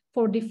have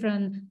 4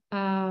 different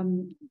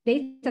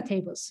data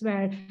tables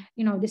where,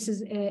 this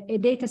is a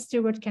data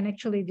steward can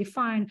actually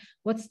define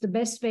what's the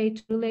best way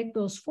to relate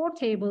those 4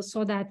 tables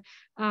so that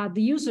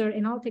the user,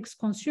 analytics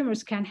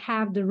consumers, can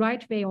have the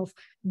right way of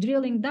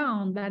drilling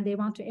down when they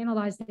want to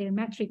analyze their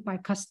metric by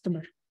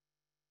customer.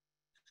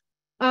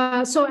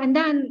 And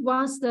then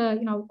once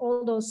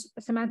all those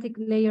semantic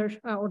layer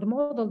or the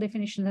model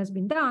definition has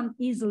been done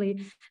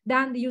easily,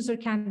 then the user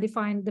can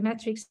define the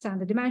metrics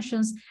and the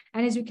dimensions.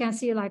 And as you can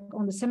see, like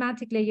on the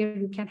semantic layer,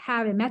 you can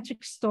have a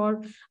metric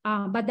store,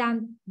 but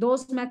then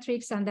those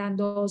metrics and then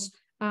those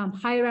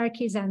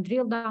hierarchies and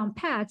drill down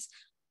paths,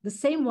 the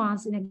same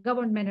ones in a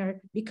governed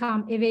manner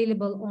become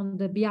available on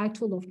the BI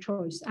tool of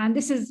choice. And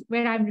this is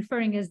where I'm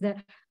referring as the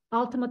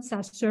ultimate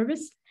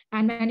self-service.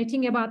 And when you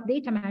think about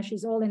data mesh,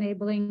 is all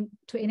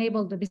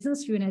enable the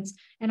business units.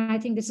 And I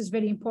think this is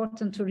very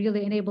important to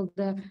really enable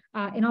the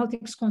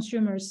analytics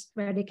consumers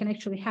where they can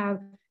actually have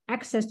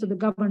access to the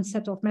governed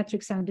set of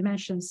metrics and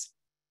dimensions.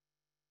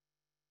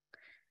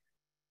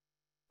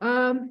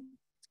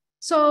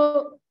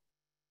 So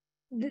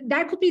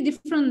there could be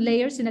different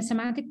layers in a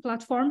semantic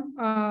platform.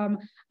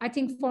 I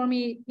think for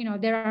me,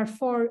 there are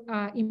 4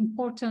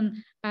 important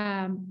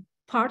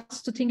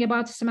parts to think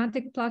about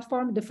semantic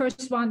platform. The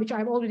first one, which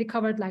I've already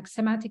covered, like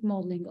semantic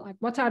modeling, like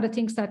what are the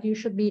things that you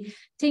should be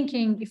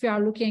thinking if you are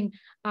looking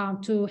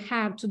to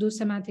do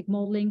semantic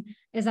modeling.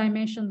 As I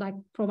mentioned, like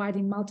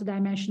providing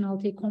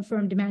multidimensionality,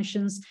 confirmed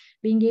dimensions,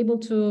 being able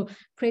to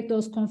create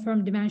those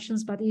confirmed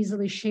dimensions, but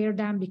easily share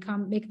them,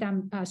 make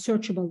them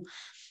searchable.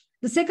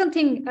 The second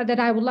thing that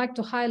I would like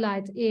to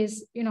highlight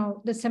is,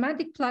 the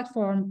semantic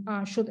platform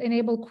should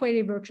enable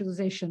query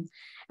virtualization.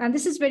 And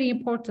this is very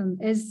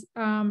important as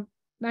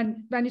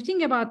when you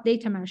think about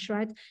data mesh,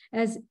 right,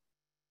 as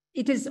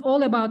it is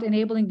all about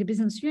enabling the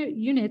business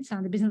units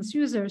and the business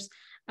users,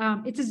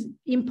 it is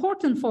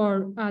important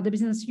for the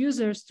business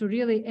users to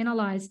really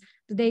analyze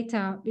the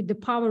data with the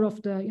power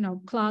of the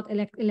cloud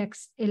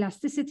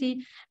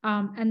elasticity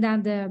and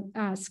then the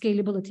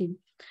scalability.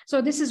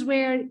 So this is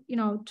where,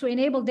 to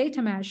enable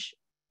data mesh,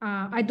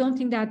 I don't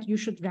think that you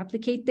should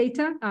replicate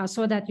data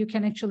so that you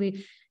can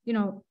actually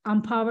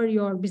empower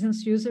your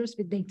business users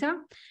with data.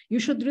 You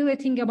should really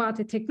think about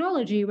a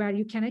technology where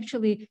you can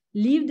actually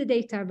leave the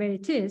data where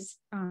it is.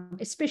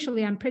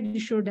 Especially, I'm pretty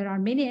sure there are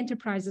many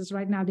enterprises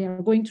right now, they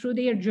are going through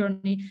their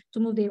journey to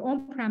move their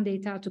on-prem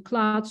data to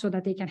cloud so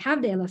that they can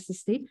have the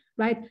elasticity,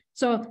 right?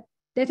 So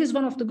that is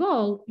one of the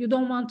goals. You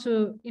don't want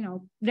to,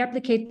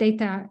 replicate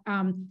data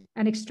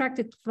and extract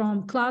it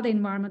from cloud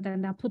environment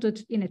and then put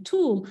it in a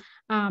tool.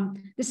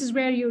 This is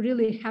where you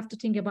really have to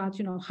think about,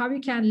 how you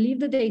can leave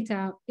the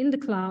data in the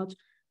cloud,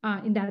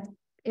 in that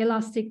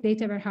elastic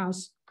data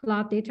warehouse,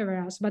 cloud data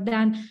warehouse. But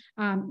then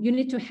you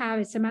need to have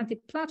a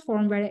semantic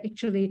platform where it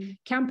actually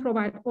can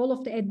provide all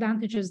of the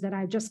advantages that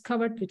I just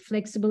covered with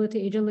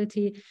flexibility,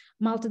 agility,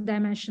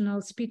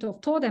 multidimensional, speed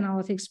of thought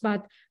analytics.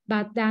 But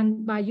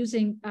then by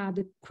using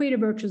the query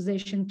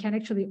virtualization can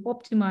actually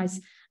optimize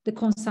the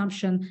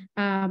consumption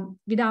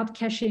without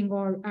caching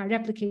or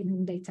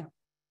replicating data.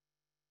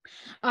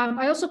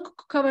 I also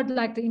covered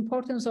like the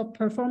importance of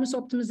performance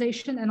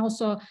optimization and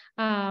also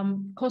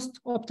cost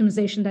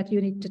optimization that you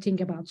need to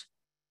think about.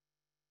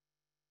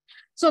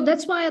 So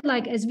that's why,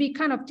 like, as we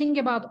kind of think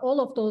about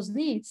all of those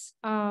needs,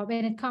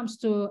 when it comes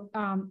to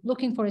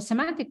looking for a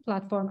semantic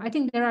platform, I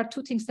think there are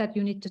 2 things that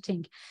you need to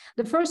think.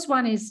 The first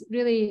one is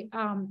really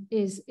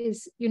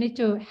is you need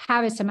to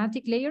have a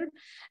semantic layer,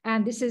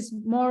 and this is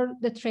more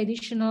the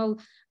traditional,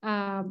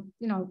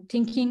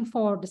 thinking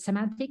for the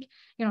semantic.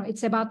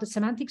 it's about the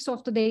semantics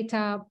of the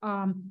data.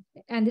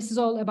 And this is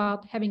all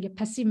about having a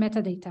passive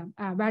metadata,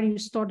 where you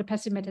store the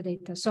passive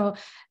metadata. So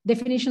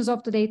definitions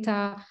of the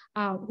data,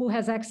 who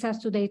has access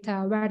to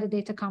data, where the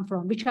data come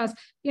from, because,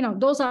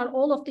 those are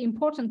all of the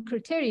important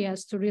criteria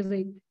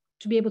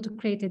to be able to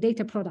create a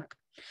data product.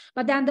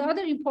 But then the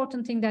other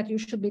important thing that you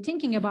should be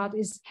thinking about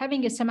is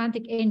having a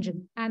semantic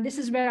engine. And this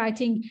is where I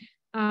think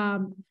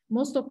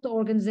most of the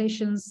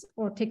organizations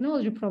or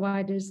technology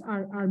providers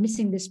are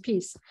missing this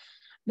piece.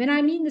 When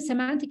I mean the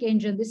semantic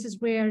engine, this is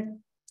where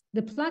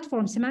the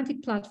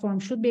semantic platform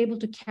should be able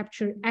to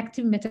capture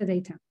active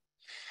metadata.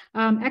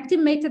 Active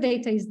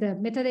metadata is the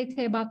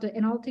metadata about the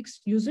analytics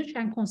usage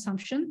and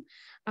consumption,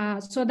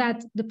 so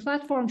that the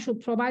platform should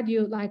provide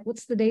you like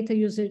what's the data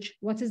usage,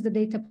 what is the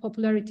data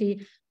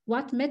popularity,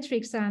 what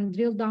metrics and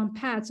drill down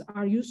paths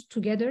are used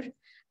together.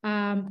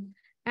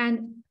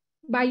 And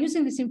by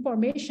using this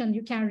information,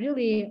 you can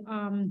really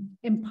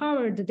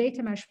empower the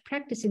data mesh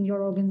practice in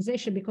your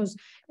organization, because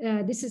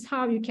this is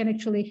how you can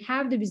actually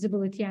have the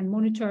visibility and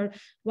monitor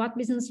what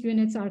business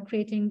units are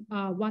creating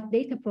what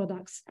data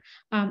products.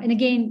 And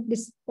again,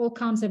 this all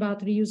comes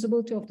about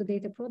reusability of the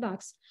data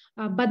products,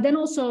 but then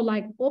also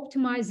like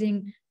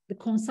optimizing the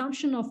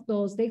consumption of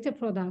those data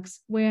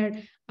products, where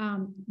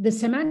the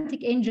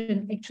semantic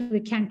engine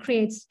actually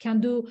can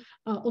do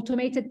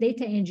automated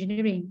data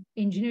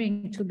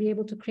engineering to be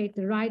able to create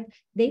the right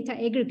data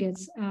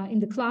aggregates in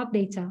the cloud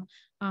data,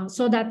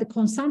 so that the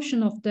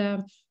consumption of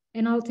the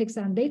analytics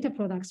and data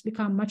products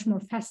become much more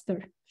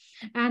faster.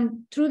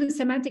 And through the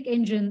semantic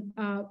engine,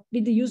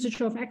 with the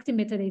usage of active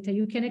metadata,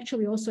 you can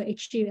actually also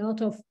achieve a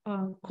lot of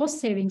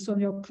cost savings on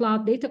your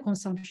cloud data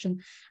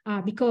consumption,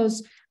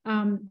 because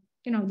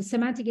the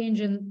semantic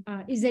engine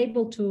is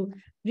able to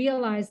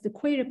realize the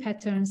query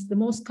patterns, the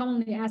most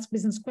commonly asked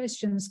business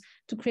questions,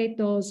 to create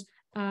those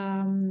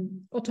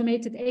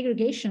automated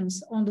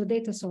aggregations on the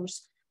data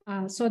source,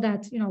 so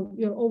that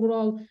your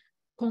overall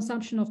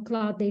consumption of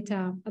cloud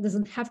data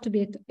doesn't have to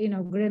be at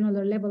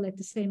granular level at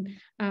the same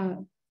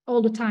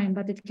all the time,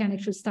 but it can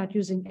actually start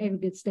using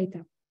aggregates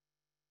data.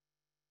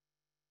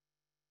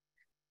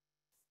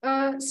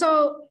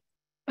 So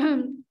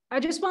I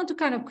just want to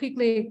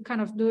quickly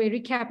do a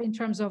recap in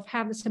terms of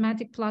how the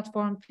semantic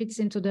platform fits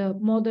into the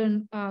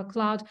modern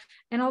cloud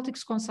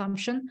analytics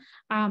consumption,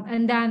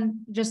 and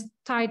then just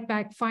tie it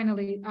back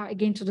finally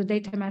again to the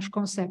data mesh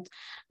concept.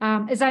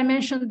 As I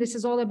mentioned, this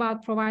is all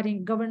about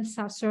providing governed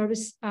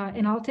self-service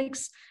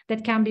analytics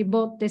that can be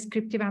both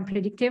descriptive and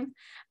predictive.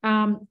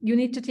 You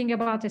need to think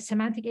about a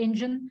semantic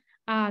engine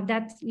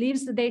that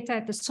leaves the data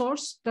at the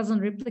source,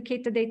 doesn't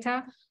replicate the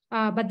data,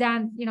 but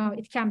then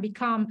it can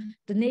become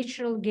the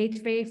natural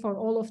gateway for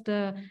all of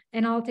the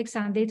analytics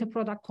and data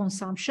product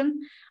consumption.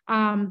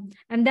 And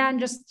then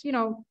just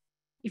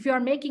if you are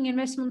making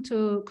investment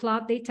to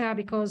cloud data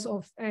because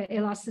of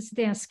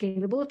elasticity and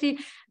scalability,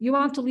 you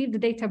want to leave the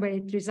data where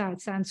it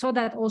resides, and so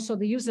that also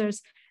the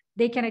users,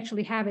 they can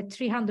actually have a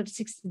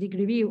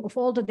 360-degree view of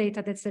all the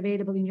data that's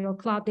available in your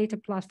cloud data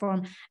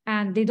platform,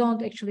 and they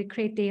don't actually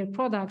create their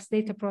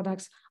data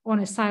products on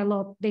a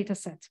siloed data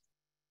set.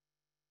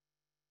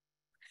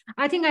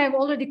 I think I've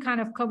already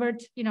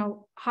covered,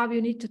 how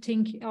you need to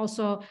think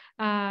also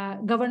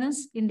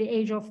governance in the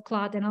age of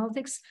cloud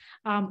analytics.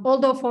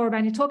 Although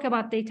when you talk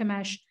about data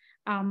mesh,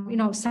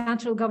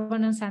 central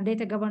governance and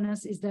data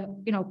governance is the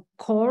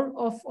core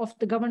of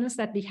the governance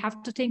that we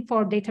have to think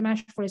for data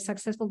mesh, for a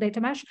successful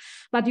data mesh.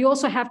 But you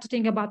also have to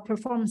think about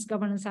performance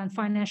governance and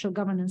financial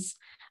governance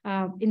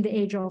in the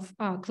age of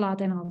cloud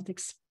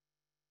analytics.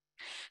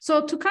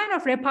 So to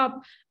wrap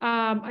up,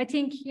 I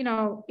think,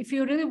 if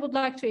you really would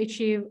like to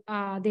achieve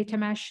data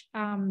mesh,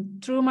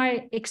 through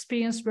my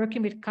experience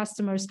working with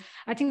customers,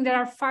 I think there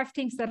are 5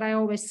 things that I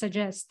always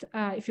suggest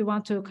if you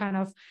want to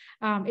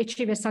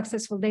achieve a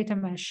successful data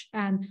mesh.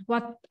 And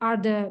what are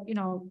the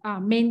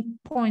main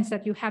points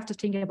that you have to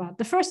think about?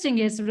 The first thing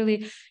is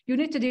really you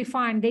need to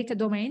define data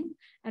domain,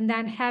 and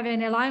then have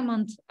an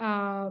alignment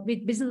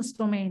with business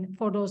domain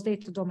for those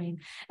data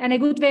domain. And a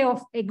good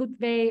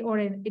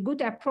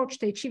approach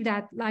to achieve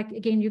that, like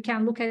again, you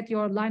can look at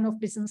your line of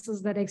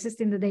businesses that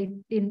exist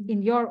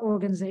in your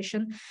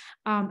organization,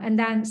 and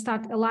then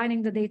start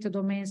aligning the data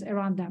domains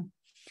around them.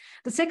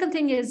 The second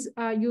thing is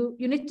you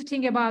need to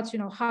think about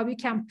how we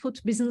can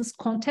put business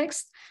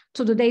context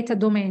to the data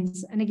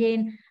domains. And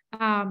again,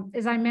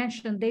 as I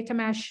mentioned, data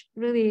mesh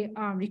really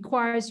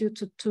requires you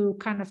to do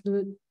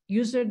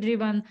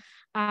user-driven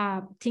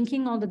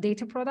thinking on the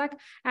data product.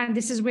 And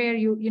this is where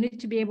you need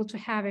to be able to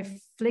have a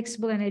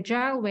flexible and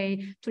agile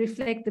way to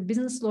reflect the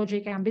business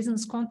logic and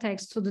business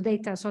context to the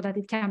data so that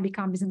it can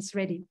become business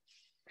ready.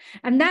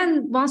 And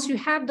then once you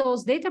have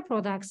those data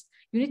products,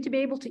 you need to be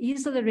able to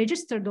easily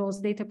register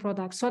those data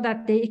products so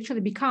that they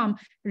actually become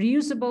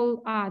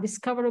reusable,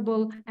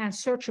 discoverable, and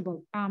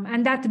searchable.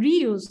 And that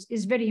reuse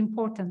is very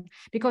important,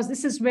 because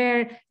this is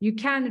where you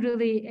can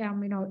really,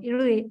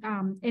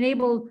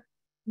 enable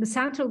the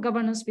central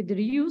governance with the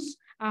reuse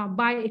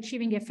by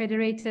achieving a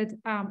federated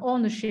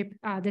ownership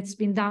that's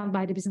been done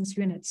by the business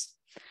units.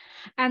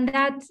 And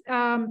that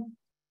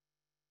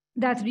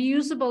that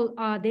reusable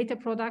data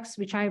products,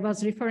 which I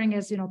was referring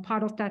as,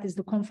 part of that is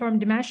the confirmed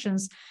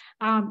dimensions,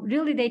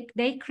 really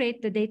they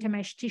create the data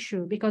mesh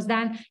tissue, because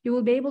then you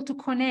will be able to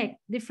connect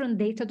different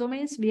data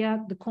domains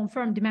via the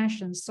confirmed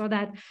dimensions, so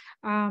that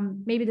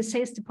maybe the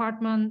sales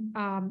department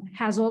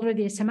has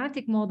already a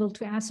semantic model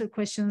to answer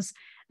questions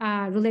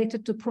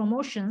related to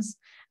promotions.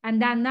 And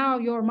then now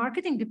your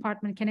marketing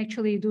department can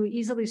actually do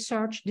easily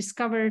search,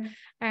 discover,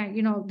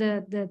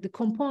 the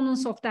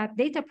components of that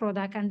data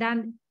product, and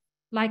then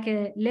like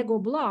a Lego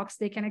blocks,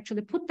 they can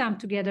actually put them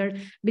together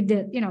with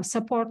the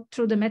support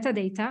through the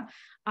metadata,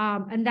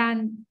 and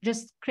then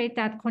just create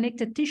that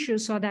connected tissue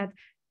so that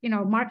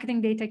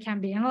marketing data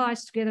can be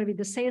analyzed together with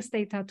the sales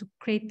data to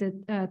create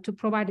to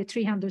provide a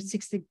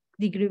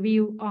 360-degree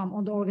view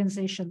on the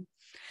organization.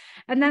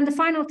 And then the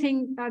final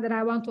thing that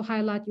I want to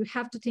highlight, you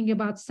have to think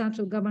about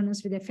central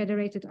governance with a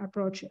federated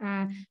approach,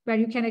 where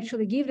you can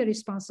actually give the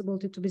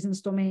responsibility to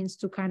business domains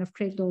to kind of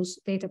create those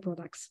data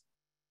products.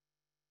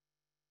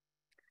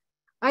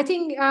 I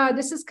think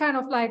this is kind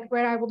of like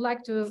where I would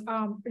like to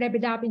wrap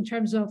it up in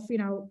terms of,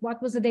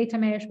 what was the data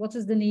mesh, what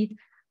is the need,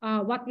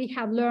 what we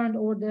have learned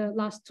over the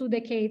last 2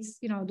 decades,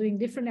 doing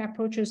different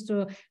approaches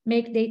to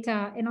make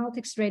data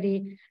analytics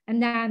ready.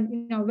 And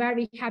then, where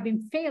we have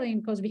been failing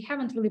because we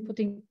haven't really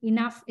putting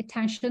enough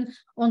attention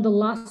on the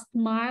last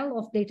mile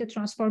of data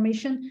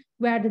transformation,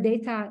 where the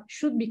data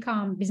should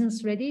become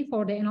business ready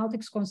for the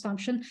analytics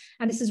consumption.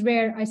 And this is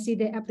where I see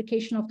the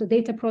application of the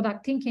data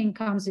product thinking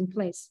comes in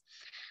place.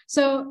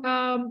 So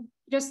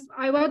just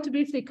I want to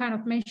briefly kind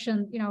of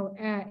mention,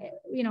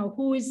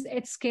 who is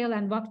at scale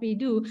and what we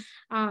do.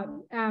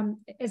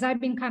 As I've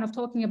been kind of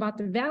talking about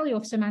the value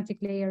of semantic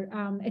layer,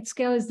 at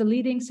scale is the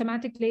leading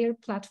semantic layer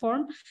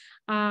platform.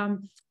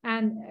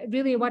 And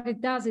really what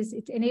it does is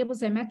it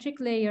enables a metric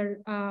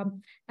layer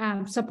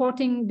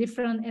supporting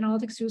different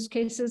analytics use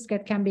cases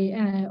that can be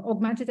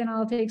augmented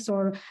analytics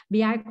or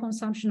BI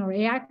consumption or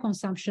AI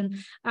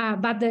consumption.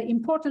 But the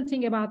important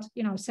thing about,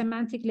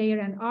 semantic layer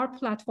and our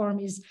platform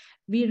is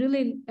we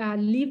really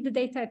leave the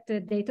data at the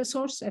data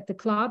source, at the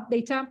cloud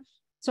data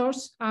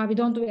source. We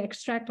don't do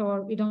extract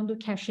or we don't do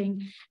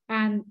caching.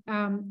 And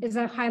as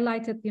I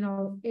highlighted,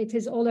 it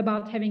is all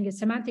about having a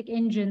semantic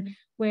engine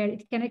where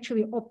it can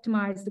actually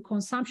optimize the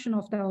consumption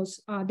of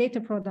those data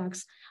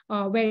products,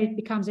 where it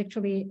becomes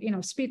actually,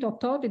 speed of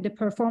thought with the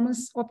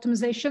performance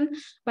optimization,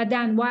 but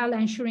then while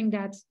ensuring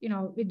that,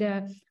 with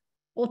the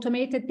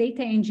automated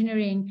data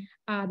engineering,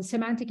 the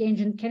semantic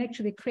engine can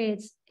actually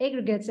create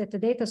aggregates at the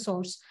data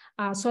source,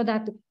 so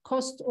that the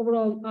cost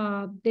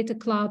overall data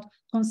cloud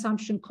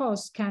consumption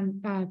costs can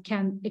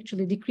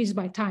actually decrease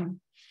by time.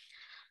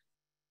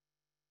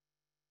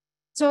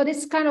 So this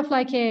is kind of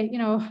like a,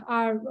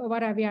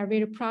 what we are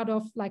very proud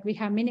of. Like we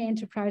have many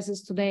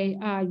enterprises today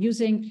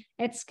using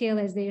at scale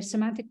as their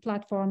semantic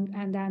platform.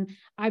 And then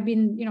I've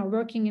been,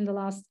 working in the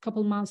last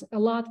couple months a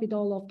lot with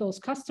all of those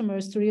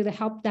customers to really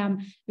help them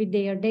with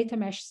their data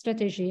mesh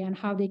strategy and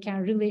how they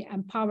can really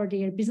empower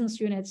their business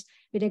units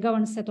with a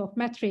governed set of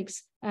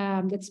metrics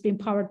that's been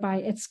powered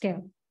by at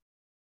scale.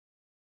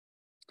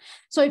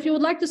 So if you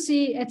would like to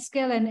see at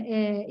scale and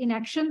in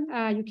action,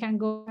 you can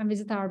go and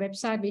visit our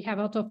website. We have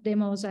a lot of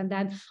demos, and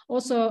then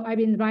also I've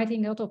been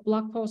writing a lot of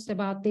blog posts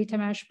about data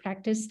mesh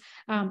practice,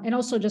 and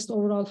also just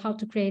overall how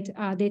to create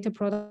data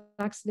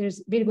products.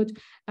 There's very good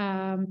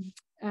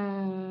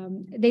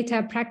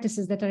data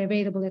practices that are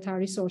available at our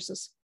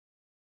resources.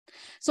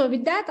 So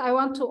with that, I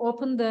want to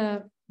open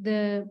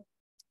the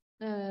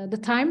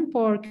time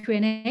for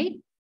Q&A.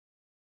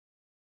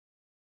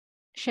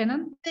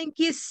 Shannon? Thank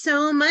you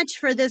so much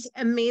for this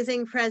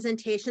amazing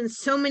presentation.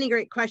 So many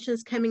great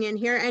questions coming in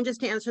here. And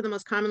just to answer the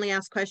most commonly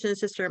asked questions,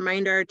 just a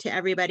reminder to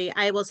everybody,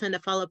 I will send a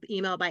follow-up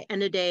email by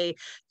end of day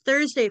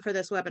Thursday for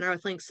this webinar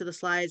with links to the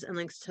slides and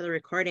links to the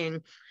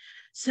recording.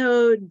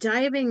 So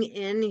diving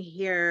in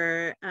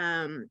here,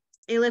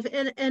 Elif,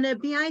 in a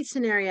BI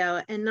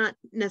scenario and not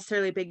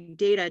necessarily big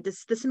data,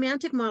 does the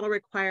semantic model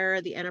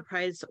require the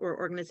enterprise or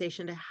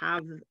organization to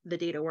have the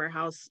data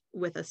warehouse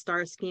with a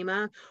star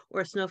schema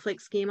or snowflake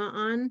schema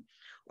on?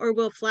 Or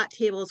will flat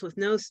tables with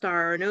no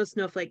star or no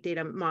snowflake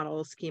data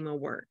model schema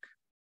work?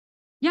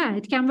 Yeah,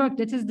 it can work.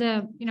 That is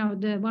the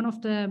one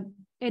of the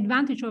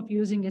advantage of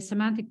using a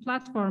semantic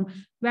platform,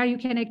 where you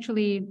can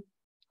actually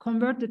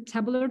convert the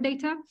tabular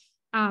data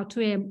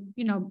to a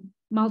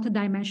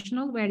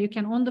multidimensional, where you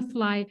can on the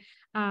fly,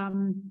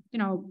 on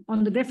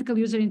the graphical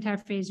user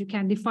interface, you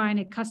can define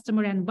a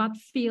customer and what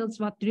fields,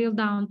 what drill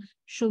down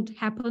should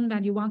happen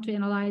when you want to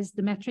analyze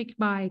the metric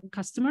by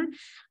customer.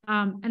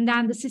 And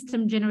then the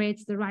system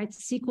generates the right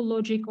SQL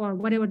logic or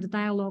whatever the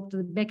dialogue the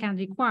backend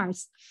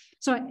requires.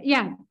 So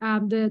yeah,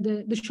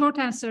 the short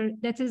answer,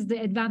 that is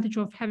the advantage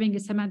of having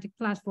a semantic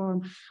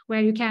platform,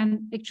 where you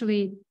can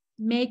actually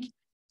make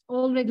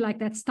already like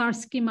that star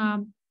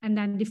schema and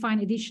then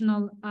define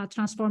additional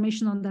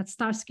transformation on that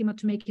star schema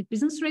to make it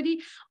business ready.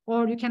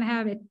 Or you can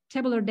have a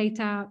tabular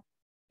data,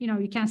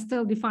 you can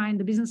still define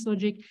the business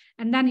logic,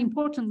 and then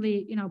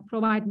importantly,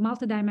 provide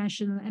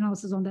multidimensional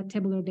analysis on that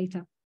tabular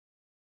data.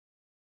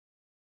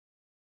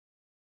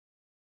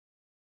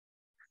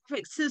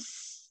 Perfect. So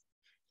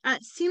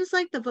it seems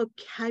like the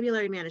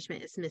vocabulary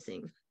management is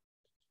missing.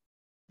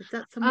 Is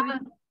that somewhere?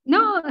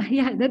 No,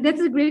 yeah,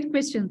 that's a great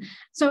question.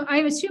 So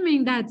I'm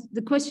assuming that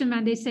the question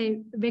when they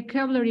say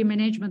vocabulary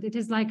management, it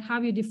is like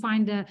how you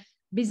define the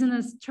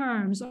business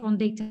terms on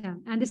data.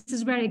 And this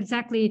is where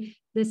exactly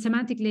the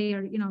semantic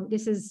layer,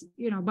 this is,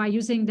 by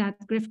using that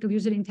graphical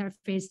user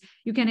interface,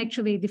 you can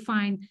actually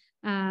define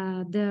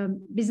the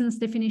business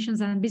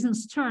definitions and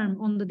business term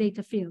on the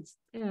data fields.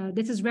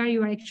 This is where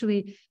you are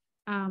actually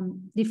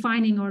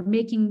defining or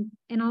making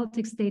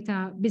analytics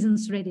data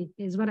business ready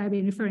is what I've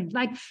been referring.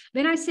 Like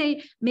when I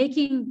say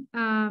making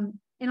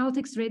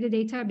analytics ready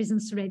data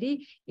business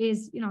ready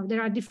is,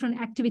 there are different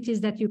activities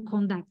that you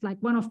conduct. Like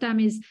one of them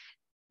is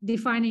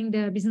defining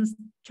the business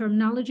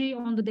terminology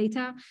on the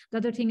data. The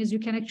other thing is you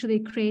can actually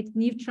create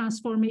new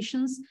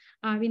transformations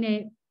in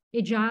a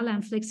agile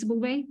and flexible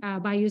way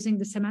by using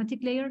the semantic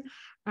layer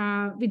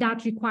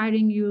without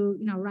requiring you,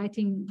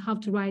 writing how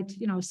to write,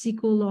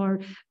 SQL or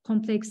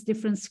complex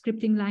different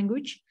scripting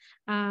language.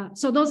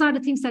 So those are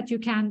the things that you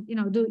can,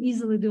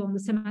 easily do on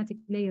the semantic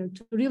layer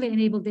to really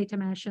enable data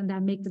mesh and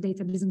then make the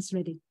data business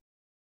ready.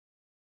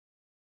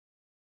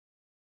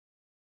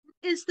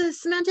 Is the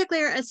semantic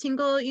layer a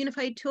single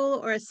unified tool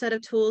or a set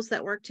of tools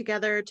that work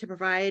together to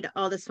provide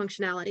all this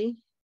functionality?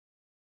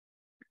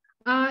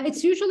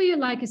 It's usually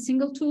like a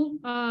single tool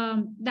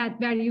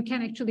where you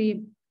can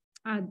actually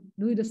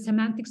do the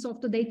semantics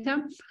of the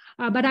data.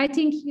 But I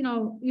think,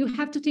 you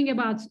have to think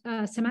about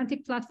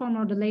semantic platform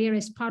or the layer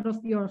as part of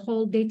your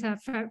whole data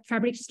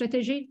fabric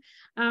strategy.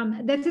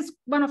 That is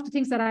one of the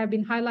things that I've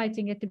been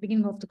highlighting at the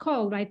beginning of the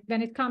call, right?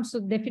 When it comes to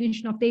the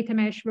definition of data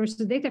mesh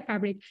versus data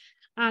fabric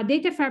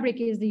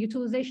is the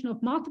utilization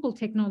of multiple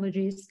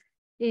technologies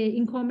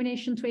in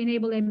combination to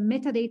enable a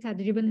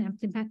metadata-driven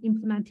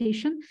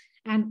implementation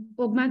and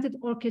augmented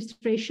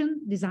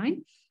orchestration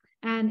design.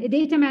 And a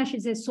data mesh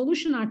is a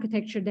solution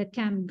architecture that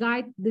can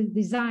guide the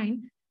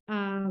design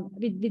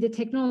with the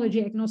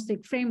technology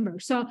agnostic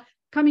framework. So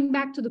coming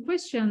back to the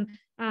question,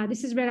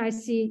 this is where I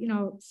see,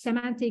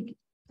 semantic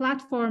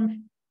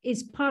platform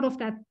is part of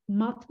that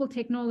multiple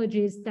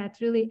technologies that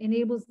really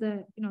enables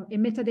the, a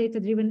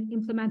metadata-driven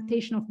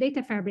implementation of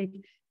data fabric.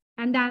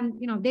 And then,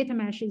 data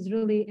mesh is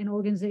really an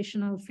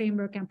organizational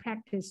framework and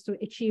practice to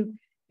achieve,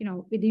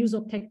 with the use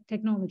of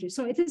technology.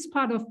 So it is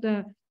part of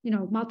the,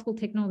 multiple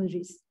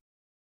technologies.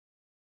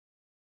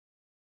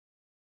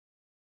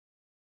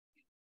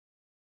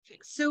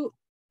 So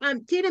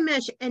data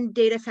mesh and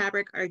data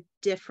fabric are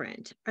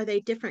different. Are they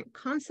different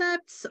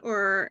concepts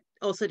or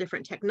also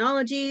different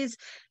technologies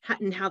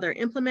and how they're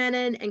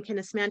implemented? And can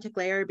a semantic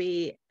layer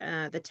be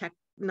the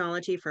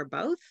technology for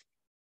both?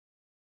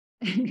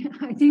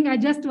 I think I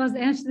just was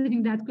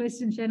answering that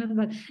question, Shannon,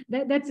 but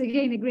that's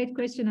again a great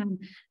question. And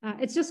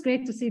it's just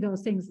great to see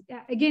those things.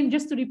 Again,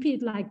 just to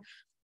repeat, like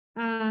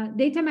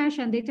data mesh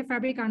and data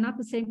fabric are not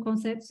the same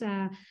concepts.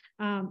 A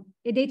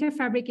data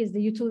fabric is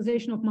the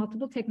utilization of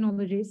multiple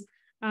technologies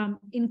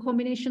in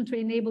combination to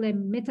enable a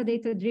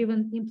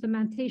metadata-driven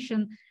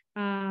implementation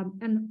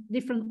and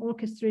different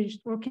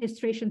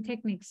orchestration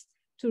techniques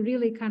to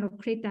really kind of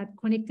create that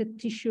connected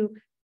tissue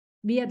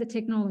via the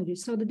technology.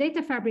 So the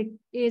data fabric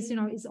is,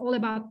 is all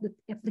about the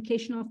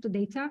application of the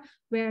data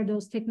where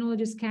those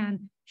technologies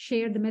can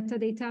share the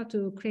metadata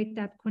to create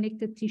that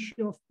connected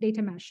tissue of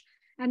data mesh.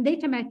 And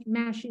data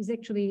mesh is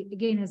actually,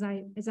 again, as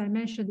I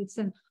mentioned, it's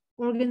an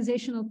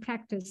organizational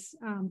practice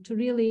to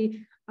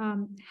really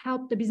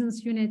help the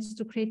business units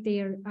to create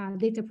their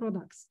data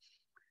products.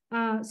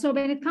 So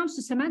when it comes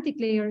to semantic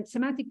layer,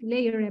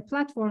 a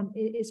platform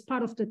is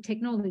part of the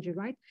technology,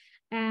 right?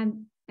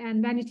 And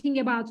when you think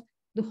about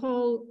the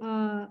whole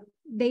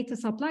data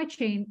supply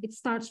chain, it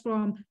starts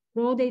from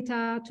raw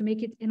data to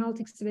make it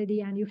analytics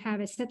ready, and you have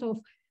a set of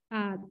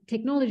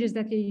technologies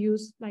that you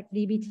use like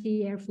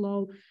dbt,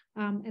 Airflow,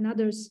 and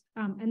others.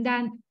 And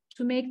then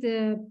to make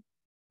the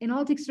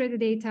analytics ready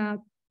data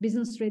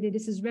business ready,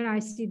 this is where I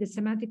see the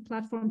semantic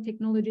platform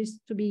technologies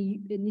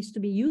needs to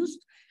be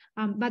used.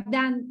 But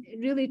then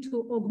really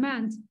to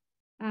augment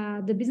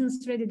the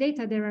business ready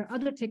data, there are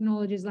other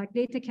technologies like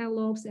data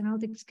catalogs,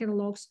 analytics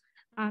catalogs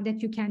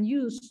that you can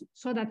use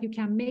so that you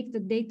can make the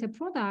data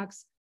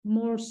products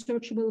more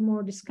searchable,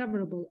 more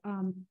discoverable.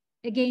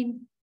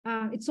 Again,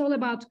 it's all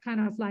about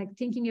kind of like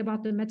thinking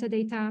about the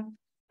metadata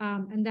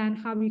and then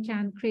how you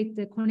can create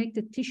the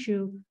connected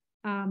tissue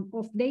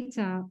of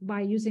data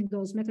by using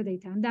those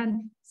metadata. And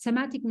then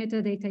semantic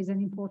metadata is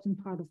an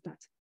important part of that.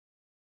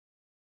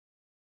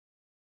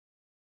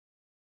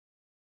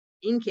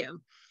 Thank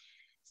you.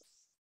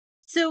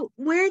 So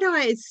where do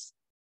I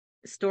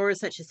store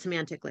such a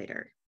semantic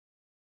layer?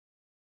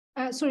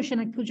 Sorry,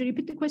 Shannon, could you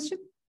repeat the question?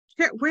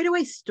 Sure. Where do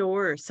I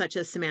store such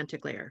a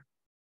semantic layer?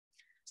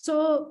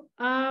 So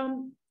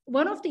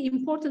one of the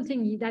important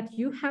things that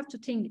you have to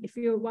think if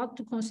you want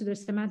to consider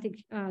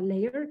semantic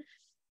layer,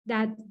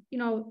 that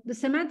the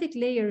semantic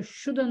layer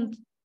shouldn't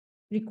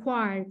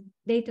require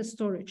data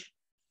storage.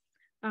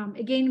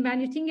 Again,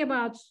 when you think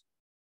about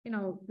we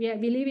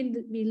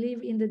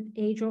live in the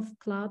age of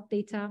cloud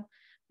data,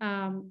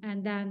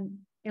 and then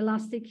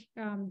elastic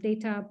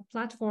data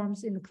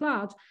platforms in the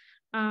cloud.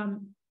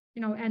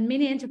 And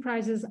many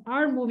enterprises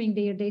are moving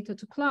their data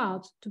to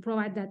cloud to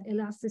provide that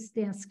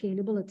elasticity and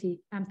scalability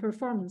and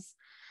performance.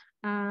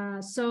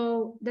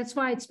 So that's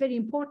why it's very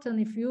important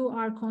if you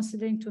are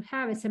considering to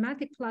have a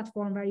semantic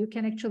platform where you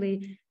can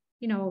actually,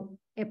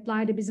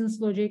 apply the business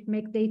logic,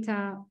 make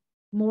data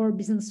more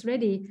business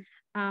ready.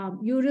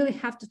 You really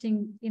have to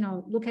think,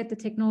 look at the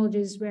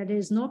technologies where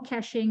there's no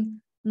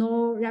caching,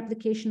 no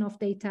replication of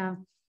data,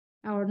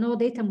 or no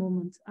data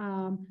movement.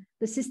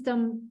 The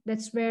system,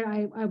 that's where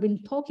I've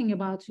been talking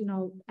about,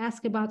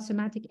 ask about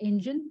semantic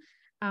engine,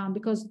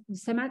 because the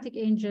semantic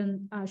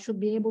engine should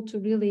be able to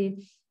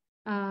really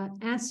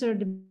answer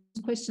the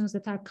questions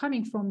that are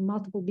coming from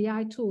multiple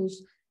BI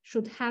tools,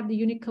 should have the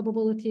unique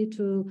capability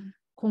to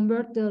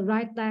convert the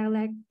right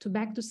dialect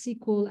back to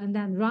SQL and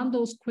then run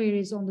those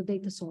queries on the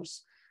data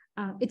source.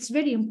 It's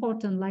very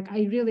important. Like,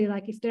 I really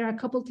like, if there are a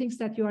couple things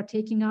that you are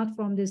taking out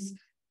from this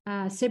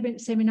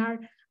seminar,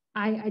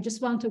 I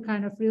just want to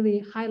kind of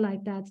really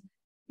highlight that,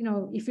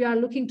 if you are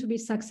looking to be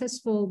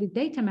successful with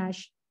data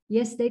mesh,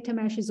 yes, data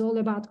mesh is all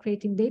about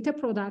creating data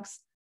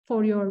products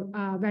for your,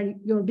 where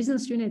your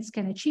business units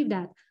can achieve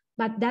that.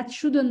 But that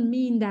shouldn't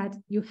mean that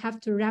you have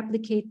to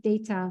replicate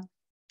data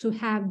to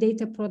have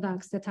data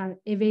products that are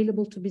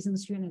available to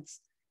business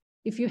units.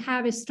 If you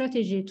have a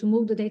strategy to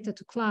move the data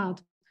to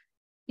cloud,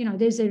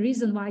 there's a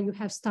reason why you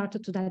have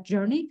started to that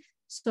journey.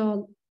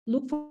 So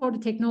look for the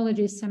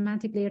technologies,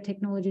 semantic layer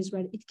technologies,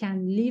 where it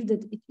can leave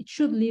it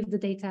should leave the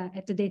data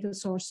at the data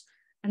source,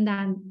 and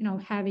then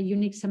have a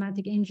unique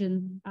semantic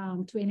engine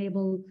to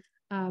enable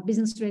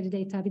business-ready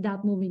data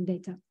without moving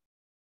data.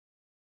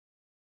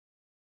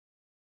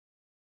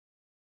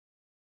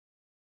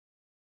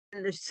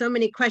 And there's so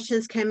many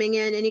questions coming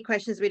in. Any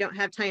questions we don't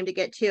have time to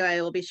get to,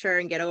 I will be sure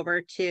and get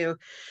over to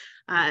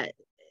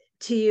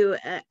you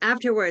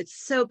afterwards.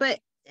 So, but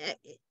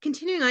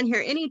continuing on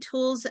here, any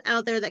tools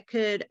out there that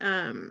could,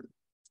 well,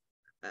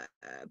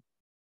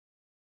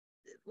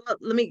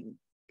 let me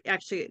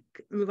actually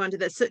move on to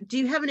this. So do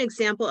you have an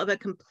example of a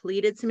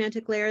completed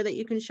semantic layer that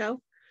you can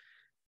show?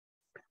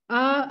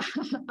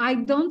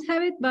 I don't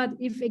have it, but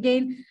if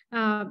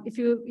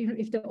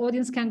the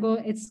audience can go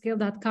at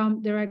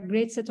scale.com, there are a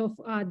great set of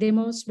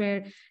demos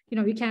where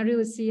you can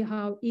really see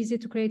how easy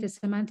to create a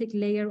semantic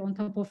layer on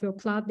top of your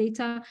cloud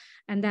data,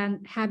 and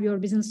then have your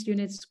business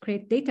units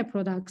create data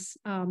products,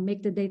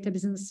 make the data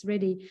business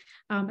ready,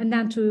 and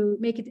then to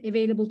make it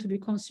available to be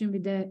consumed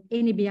with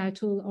any BI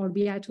tool or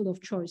BI tool of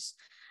choice.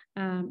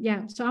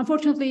 So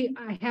unfortunately,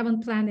 I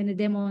haven't planned any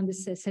demo in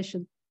this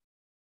session.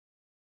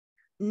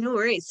 No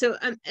worries. So,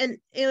 and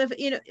if,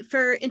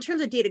 in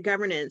terms of data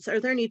governance, are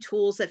there any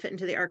tools that fit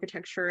into the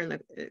architecture and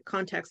the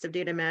context of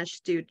data mesh?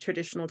 Do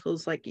traditional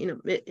tools like,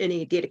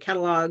 any data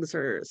catalogs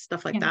or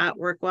stuff like that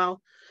work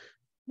well?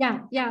 Yeah,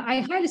 I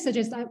highly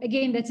suggest,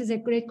 again, that is a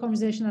great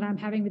conversation that I'm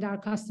having with our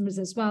customers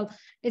as well.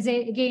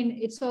 Again,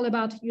 it's all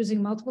about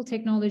using multiple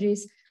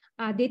technologies.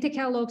 Data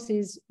catalogs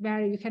is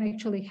where you can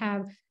actually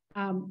have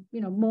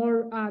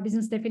more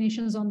business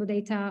definitions on the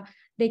data.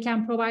 They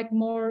can provide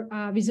more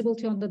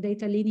visibility on the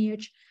data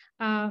lineage.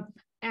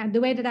 And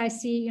the way that I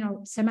see,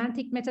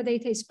 semantic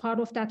metadata is part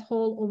of that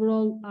whole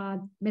overall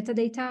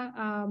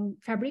metadata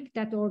fabric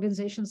that the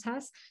organizations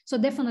has. So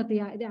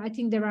definitely, I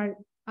think there are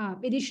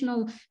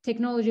additional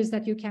technologies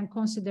that you can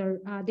consider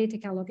data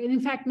catalog. And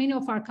in fact, many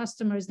of our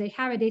customers, they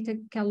have a data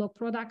catalog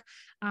product,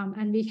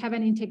 and we have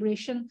an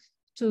integration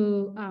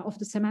of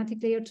the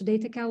semantic layer to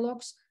data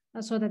catalogs,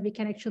 so that we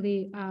can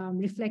actually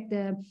reflect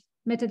the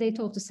metadata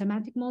of the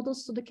semantic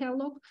models to the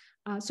catalog.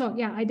 So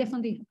yeah, I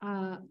definitely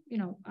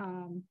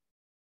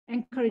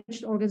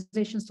encourage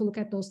organizations to look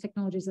at those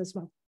technologies as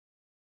well.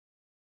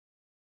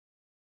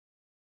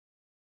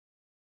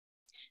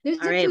 There's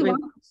actually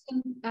one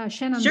question,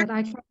 Shannon, that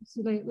I can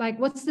like,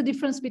 what's the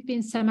difference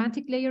between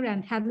semantic layer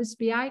and headless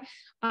BI?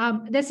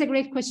 That's a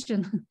great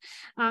question.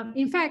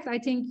 In fact, I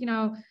think,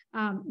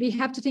 we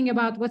have to think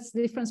about what's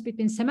the difference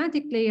between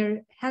semantic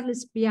layer,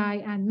 headless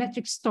BI, and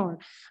metric store.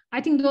 I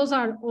think those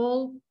are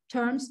all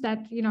terms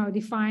that,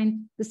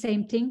 define the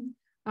same thing.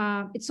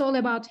 It's all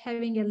about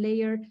having a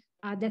layer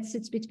that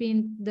sits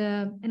between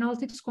the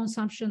analytics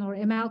consumption or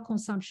ML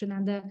consumption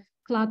and the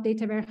cloud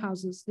data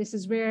warehouses. This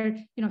is where,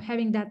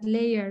 having that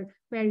layer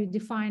where you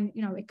define,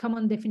 a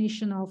common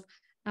definition of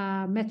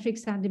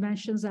metrics and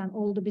dimensions and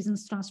all the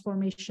business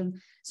transformation.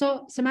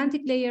 So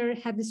semantic layer,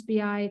 headless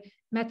BI,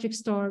 metric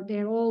store,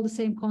 they're all the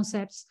same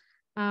concepts.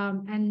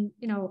 And,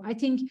 I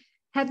think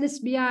headless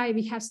BI,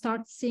 we have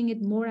started seeing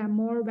it more and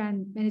more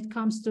when it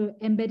comes to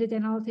embedded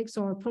analytics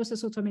or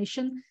process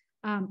automation.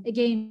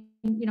 Again,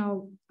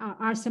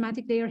 our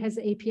semantic layer has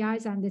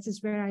APIs, and this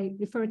is where I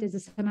refer to as a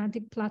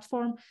semantic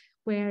platform,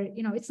 where,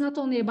 it's not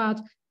only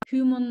about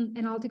human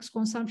analytics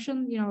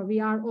consumption. We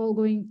are all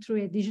going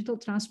through a digital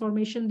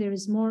transformation. There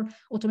is more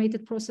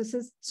automated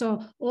processes.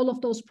 So all of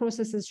those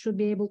processes should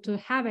be able to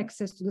have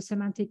access to the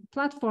semantic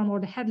platform or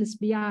the headless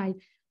BI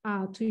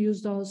to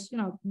use those,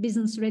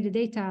 business ready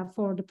data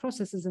for the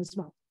processes as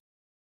well.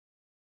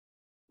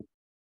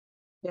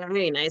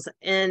 Very nice.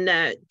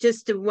 And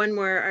just one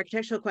more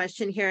architectural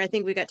question here. I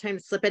think we got time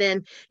to slip it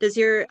in. Does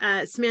your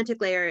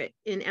semantic layer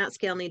in at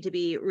scale need to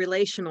be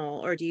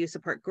relational, or do you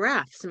support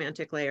graph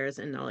semantic layers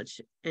in knowledge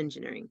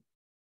engineering?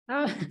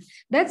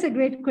 That's a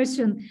great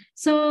question.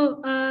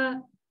 So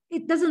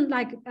it doesn't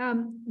like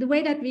the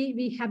way that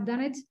we have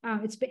done it.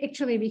 It's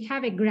actually we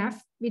have a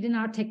graph within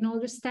our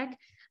technology stack.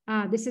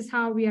 This is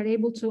how we are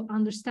able to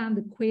understand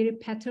the query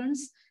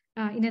patterns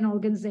in an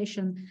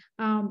organization.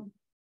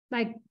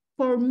 Like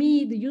for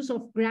me, the use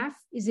of graph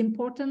is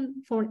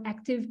important for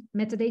active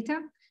metadata,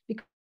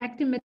 because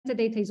active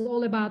metadata is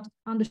all about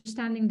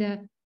understanding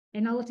the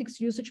analytics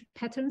usage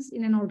patterns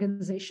in an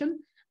organization.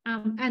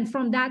 And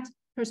from that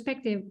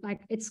perspective,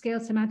 like at scale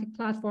semantic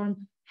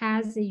platform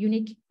has a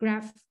unique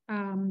graph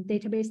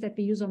database that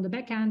we use on the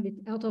backend with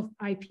a lot of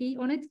IP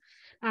on it.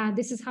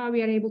 This is how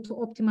we are able to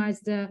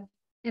optimize the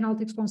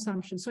analytics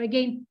consumption. So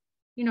again,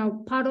 you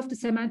know, part of the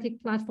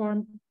semantic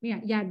platform,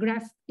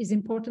 graph is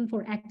important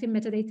for active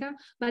metadata,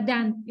 but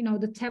then, you know,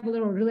 the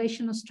tabular or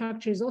relational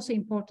structure is also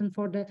important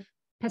for the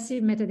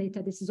passive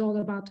metadata. This is all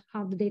about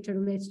how the data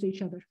relates to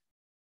each other.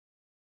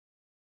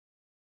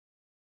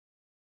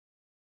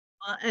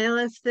 Well,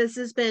 Elif, this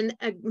has been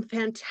a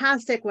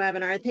fantastic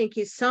webinar. Thank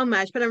you so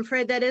much. But I'm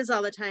afraid that is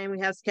all the time we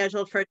have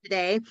scheduled for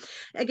today.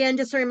 Again,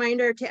 just a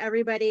reminder to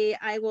everybody,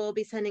 I will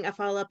be sending a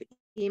follow-up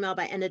email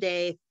by end of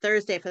day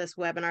Thursday for this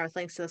webinar with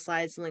links to the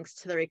slides, links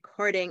to the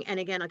recording. And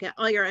again, I'll get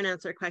all your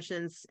unanswered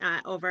questions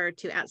over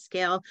to At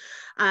Scale,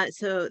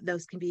 so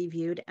those can be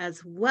viewed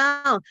as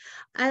well.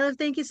 Elif,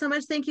 thank you so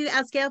much. Thank you,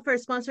 At Scale, for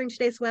sponsoring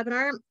today's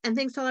webinar. And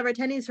thanks to all of our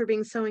attendees for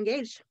being so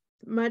engaged.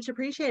 Much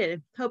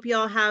appreciated. Hope you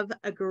all have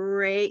a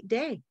great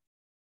day.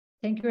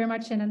 Thank you very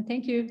much, Shannon.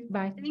 Thank you.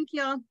 Bye. Thank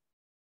you all.